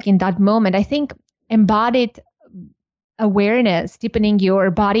sensing in that moment? I think embodied awareness, deepening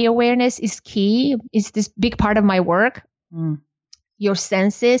your body awareness is key. It's this big part of my work. Your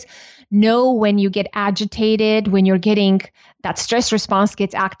senses know when you get agitated, when you're getting that stress response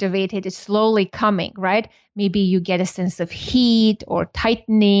gets activated, it's slowly coming, right? Maybe you get a sense of heat or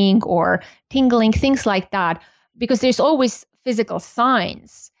tightening or tingling, things like that, because there's always physical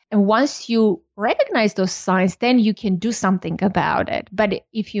signs. And once you recognize those signs, then you can do something about it. But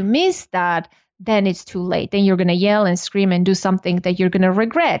if you miss that, then it's too late. Then you're going to yell and scream and do something that you're going to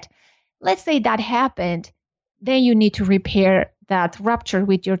regret. Let's say that happened. Then you need to repair that rupture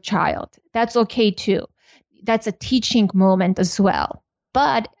with your child. That's okay too. That's a teaching moment as well.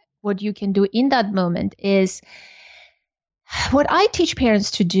 But what you can do in that moment is, what I teach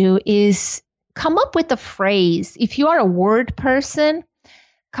parents to do is come up with a phrase. If you are a word person,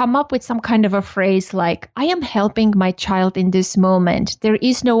 come up with some kind of a phrase like, I am helping my child in this moment. There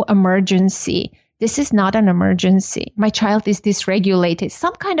is no emergency. This is not an emergency. My child is dysregulated.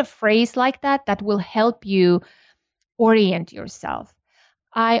 Some kind of phrase like that will help you orient yourself.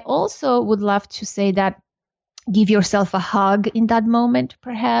 I also would love to say that give yourself a hug in that moment,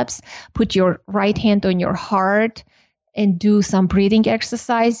 perhaps. Put your right hand on your heart and do some breathing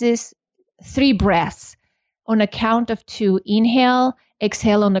exercises. 3 breaths. On a count of 2, inhale.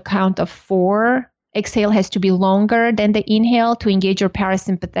 Exhale on the count of 4. Exhale has to be longer than the inhale to engage your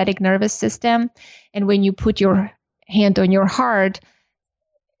parasympathetic nervous system. And when you put your hand on your heart,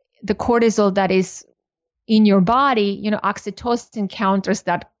 the cortisol that is in your body, oxytocin counters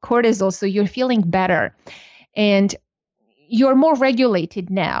that cortisol. So you're feeling better and you're more regulated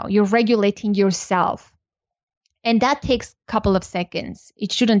now. You're regulating yourself. And that takes a couple of seconds.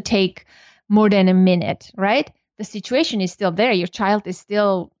 It shouldn't take more than a minute, right? The situation is still there. Your child is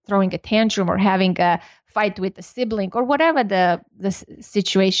still throwing a tantrum or having a fight with a sibling or whatever the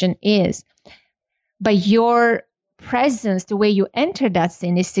situation is. But your presence, the way you enter that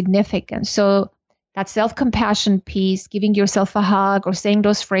scene is significant. So that self-compassion piece, giving yourself a hug or saying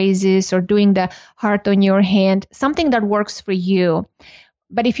those phrases or doing the heart on your hand, something that works for you.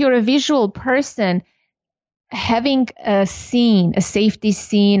 But if you're a visual person, having a scene, a safety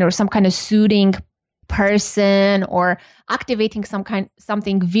scene or some kind of soothing person or activating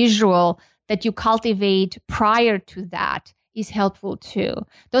something visual that you cultivate prior to that is helpful too.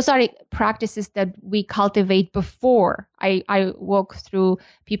 Those are practices that we cultivate before I walk through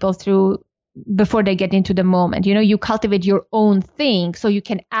people through before they get into the moment. You cultivate your own thing so you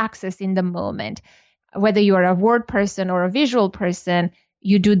can access in the moment. Whether you are a word person or a visual person,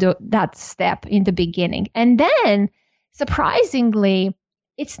 you do that step in the beginning. And then, surprisingly,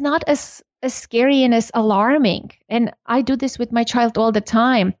 it's not as scary and as alarming. And I do this with my child all the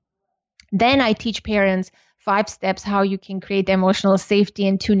time. Then I teach parents 5 steps how you can create emotional safety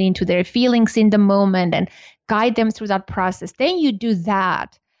and tune into their feelings in the moment and guide them through that process. Then you do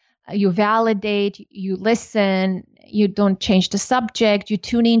that. You validate, you listen, you don't change the subject, you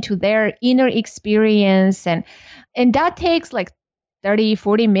tune into their inner experience. And that takes like 30,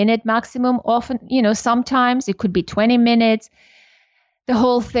 40 minute maximum. Often, sometimes it could be 20 minutes, the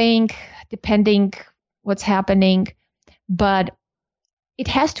whole thing, depending what's happening. But it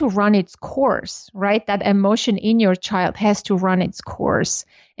has to run its course, right? That emotion in your child has to run its course.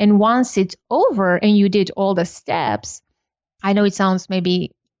 And once it's over and you did all the steps, I know it sounds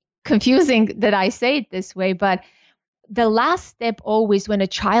maybe confusing that I say it this way, but the last step always, when a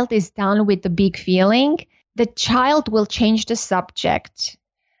child is done with the big feeling, the child will change the subject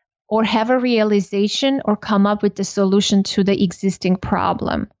or have a realization or come up with the solution to the existing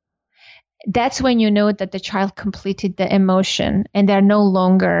problem. That's when you know that the child completed the emotion and they're no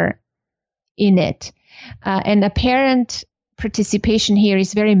longer in it. And a parent participation here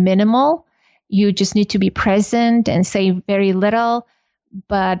is very minimal. You just need to be present and say very little,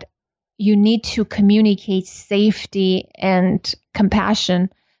 but you need to communicate safety and compassion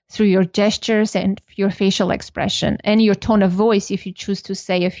through your gestures and your facial expression and your tone of voice if you choose to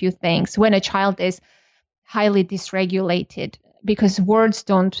say a few things when a child is highly dysregulated, because words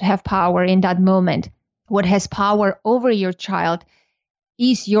don't have power in that moment. What has power over your child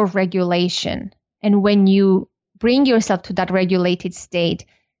is your regulation. And when you bring yourself to that regulated state,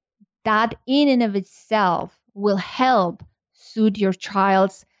 that in and of itself will help soothe your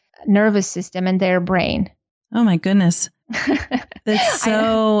child's nervous system and their brain. Oh my goodness. That's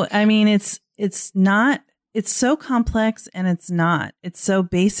so, it's so complex and it's not. It's so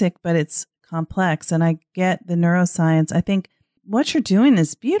basic, but it's complex. And I get the neuroscience. I think what you're doing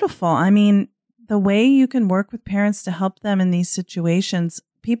is beautiful. I mean, the way you can work with parents to help them in these situations,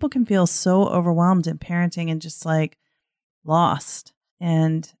 people can feel so overwhelmed in parenting and just like lost.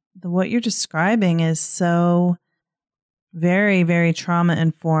 And what you're describing is so very, very trauma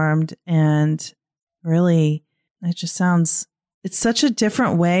informed, and really, it's such a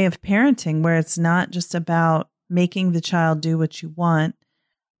different way of parenting where it's not just about making the child do what you want,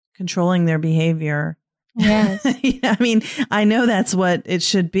 controlling their behavior. Yes. I mean, I know that's what it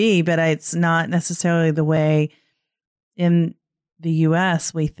should be, but it's not necessarily the way in the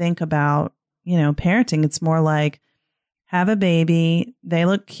US we think about, parenting. It's more like have a baby, they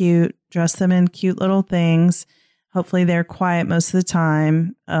look cute, dress them in cute little things. Hopefully they're quiet most of the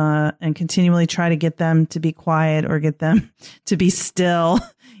time, and continually try to get them to be quiet or get them to be still,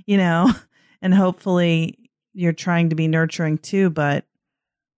 and hopefully you're trying to be nurturing too. But,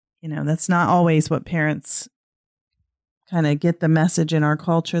 that's not always what parents kind of get the message in our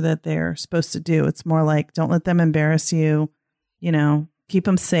culture that they're supposed to do. It's more like, don't let them embarrass you, keep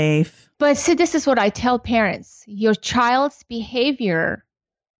them safe. But see, this is what I tell parents. Your child's behavior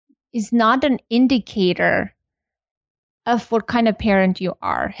is not an indicator of what kind of parent you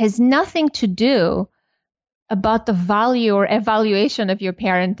are. Has nothing to do about the value or evaluation of your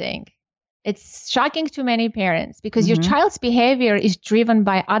parenting. It's shocking to many parents because your child's behavior is driven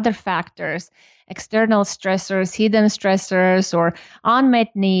by other factors, external stressors, hidden stressors, or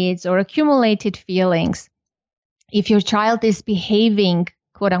unmet needs, or accumulated feelings. If your child is behaving,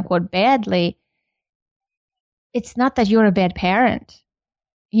 quote unquote, badly, it's not that you're a bad parent.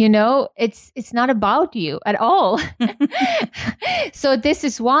 It's not about you at all. So this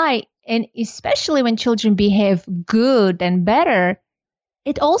is why, and especially when children behave good and better,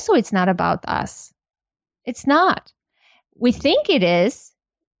 it's not about us. It's not. We think it is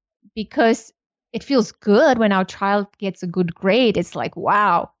because it feels good when our child gets a good grade. It's like,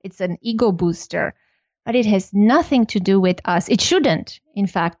 wow, it's an ego booster. But it has nothing to do with us. It shouldn't, in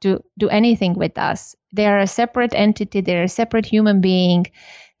fact, do anything with us. They are a separate entity. They're a separate human being.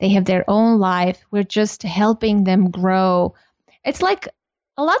 They have their own life. We're just helping them grow. It's like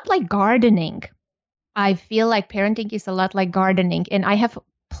a lot like gardening. I feel like parenting is a lot like gardening. And I have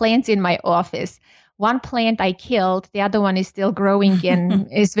plants in my office. One plant I killed, the other one is still growing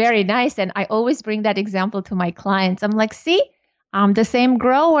and is very nice. And I always bring that example to my clients. I'm like, see, I'm the same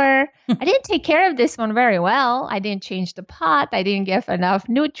grower. I didn't take care of this one very well. I didn't change the pot. I didn't give enough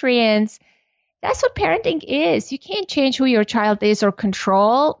nutrients. That's what parenting is. You can't change who your child is or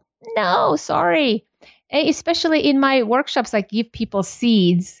control. No, sorry. And especially in my workshops, I give people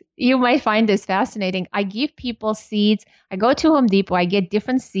seeds. You might find this fascinating. I give people seeds. I go to Home Depot. I get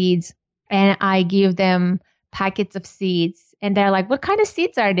different seeds and I give them packets of seeds. And they're like, what kind of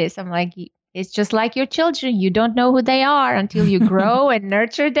seeds are this? I'm like, it's just like your children. You don't know who they are until you grow and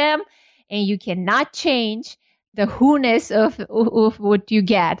nurture them. And you cannot change the who-ness of what you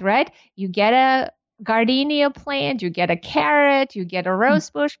get, right? You get a gardenia plant, you get a carrot, you get a rose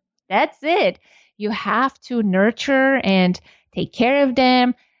bush. That's it. You have to nurture and take care of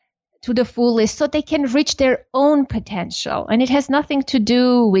them to the fullest so they can reach their own potential. And it has nothing to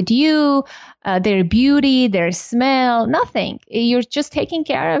do with you, their beauty, their smell, nothing. You're just taking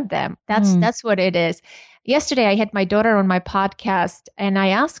care of them. That's what it is. Yesterday, I had my daughter on my podcast and I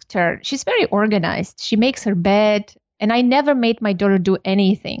asked her, she's very organized. She makes her bed and I never made my daughter do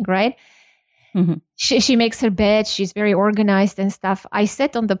anything, right? Mm-hmm. She makes her bed. She's very organized and stuff. I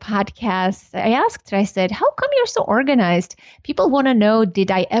said on the podcast, I asked her, I said, how come you're so organized? People want to know, did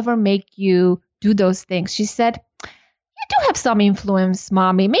I ever make you do those things? She said, you do have some influence,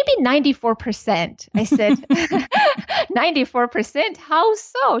 mommy, maybe 94%. I said, 94%? How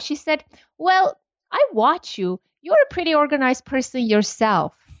so? She said, well, I watch you. You're a pretty organized person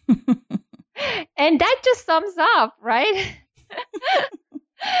yourself. And that just sums up, right?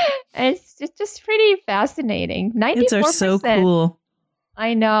 It's just pretty fascinating. 94%. Kids are so cool.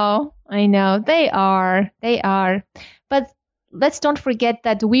 I know. They are. But let's don't forget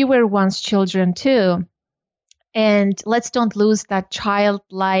that we were once children too. And let's don't lose that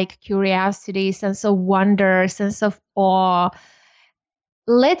childlike curiosity, sense of wonder, sense of awe.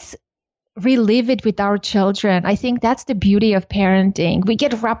 Let's relive it with our children. I think that's the beauty of parenting. We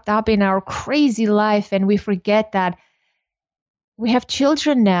get wrapped up in our crazy life and we forget that we have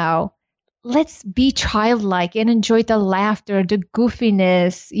children now. Let's be childlike and enjoy the laughter, the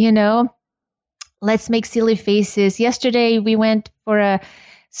goofiness, Let's make silly faces. Yesterday, we went for a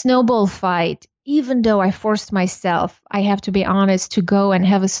snowball fight. Even though I forced myself, I have to be honest, to go and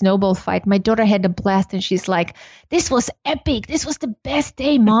have a snowball fight. My daughter had a blast and she's like, this was epic. This was the best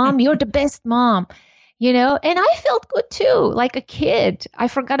day, Mom. You're the best mom. and I felt good too, like a kid. I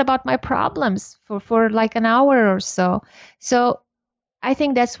forgot about my problems for like an hour or so. So I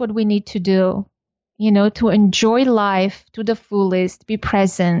think that's what we need to do, to enjoy life to the fullest, be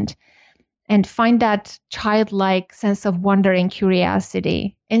present, and find that childlike sense of wonder and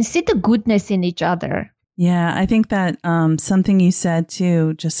curiosity and see the goodness in each other. Yeah, I think that something you said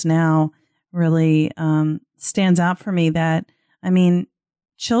too just now really stands out for me, that,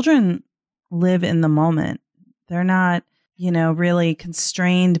 children live in the moment. They're not, really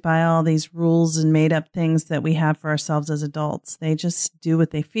constrained by all these rules and made up things that we have for ourselves as adults. They just do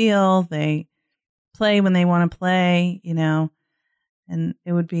what they feel. They play when they want to play, and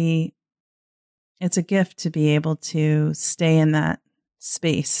it's a gift to be able to stay in that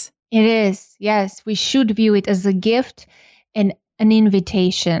space. It is. Yes. We should view it as a gift and an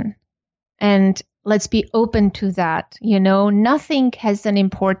invitation. And let's be open to that. Nothing has an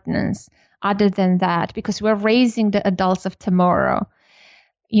importance other than that, because we're raising the adults of tomorrow,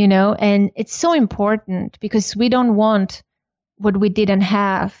 and it's so important because we don't want what we didn't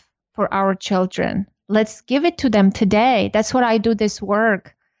have for our children. Let's give it to them today. That's what I do this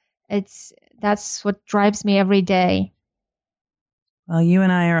work. That's what drives me every day. Well, you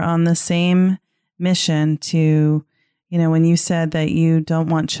and I are on the same mission to, when you said that you don't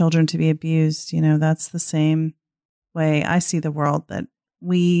want children to be abused, that's the same way I see the world, that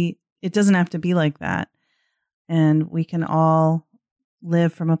it doesn't have to be like that. And we can all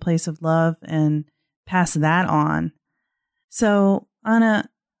live from a place of love and pass that on. So, Anna,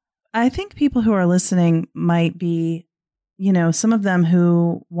 I think people who are listening might be, some of them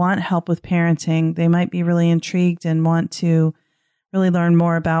who want help with parenting, they might be really intrigued and want to really learn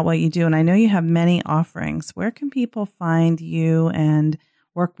more about what you do. And I know you have many offerings. Where can people find you and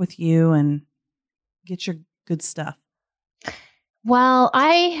work with you and get your good stuff? Well,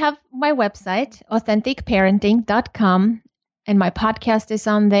 I have my website, authenticparenting.com, and my podcast is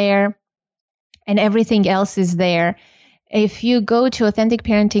on there, and everything else is there. If you go to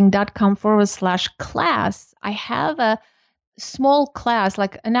authenticparenting.com/class, I have a small class,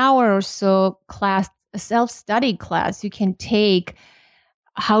 like an hour or so class, a self-study class you can take,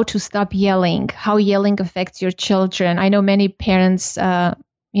 how to stop yelling, how yelling affects your children. I know many parents,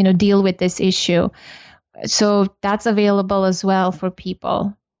 deal with this issue. So that's available as well for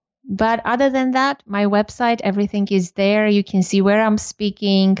people. But other than that, my website, everything is there. You can see where I'm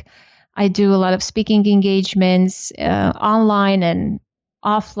speaking. I do a lot of speaking engagements, online and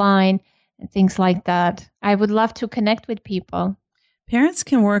offline, and things like that. I would love to connect with people. Parents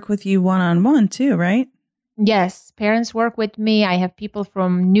can work with you one-on-one too, right? Yes, parents work with me. I have people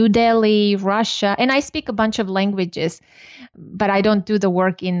from New Delhi, Russia, and I speak a bunch of languages, but I don't do the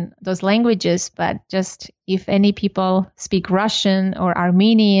work in those languages. But just if any people speak Russian or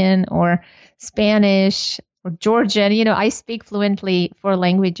Armenian or Spanish or Georgian, I speak fluently 4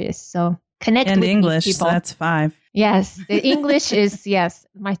 languages. So connect and with English, me, people. So that's 5. Yes, the English is,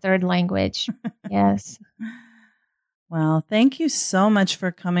 my 3rd language. Yes. Well, thank you so much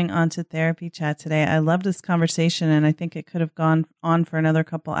for coming on to Therapy Chat today. I love this conversation, and I think it could have gone on for another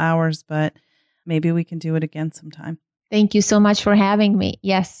couple hours, but maybe we can do it again sometime. Thank you so much for having me.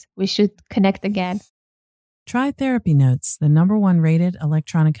 Yes, we should connect again. Try Therapy Notes, the #1 rated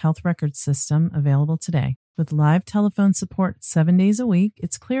electronic health record system, available today. With live telephone support 7 days a week,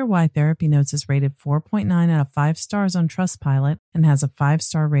 it's clear why Therapy Notes is rated 4.9 out of 5 stars on Trustpilot and has a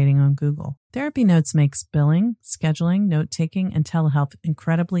 5-star rating on Google. Therapy Notes makes billing, scheduling, note-taking, and telehealth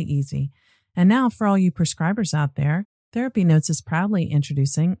incredibly easy. And now, for all you prescribers out there, Therapy Notes is proudly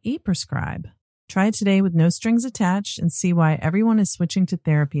introducing ePrescribe. Try it today with no strings attached and see why everyone is switching to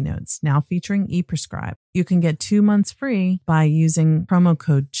Therapy Notes, now featuring ePrescribe. You can get 2 months free by using promo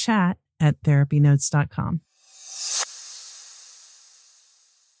code CHAT at therapynotes.com.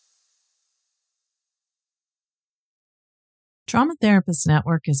 Trauma Therapist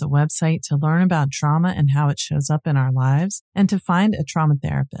Network is a website to learn about trauma and how it shows up in our lives and to find a trauma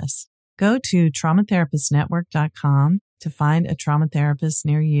therapist. Go to traumatherapistnetwork.com to find a trauma therapist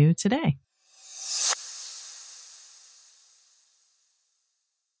near you today.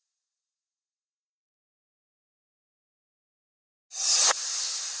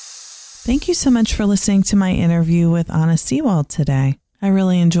 Thank you so much for listening to my interview with Anna Sewald today. I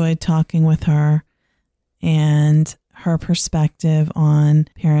really enjoyed talking with her and her perspective on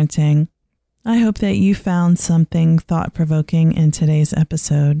parenting. I hope that you found something thought-provoking in today's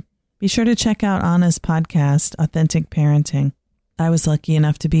episode. Be sure to check out Anna's podcast, Authentic Parenting. I was lucky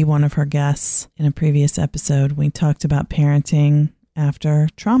enough to be one of her guests in a previous episode. We talked about parenting after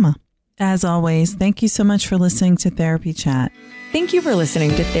trauma. As always, thank you so much for listening to Therapy Chat. Thank you for listening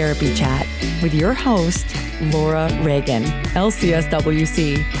to Therapy Chat with your host, Laura Reagan,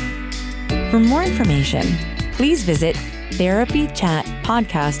 LCSWC. For more information, please visit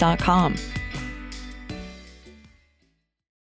therapychatpodcast.com.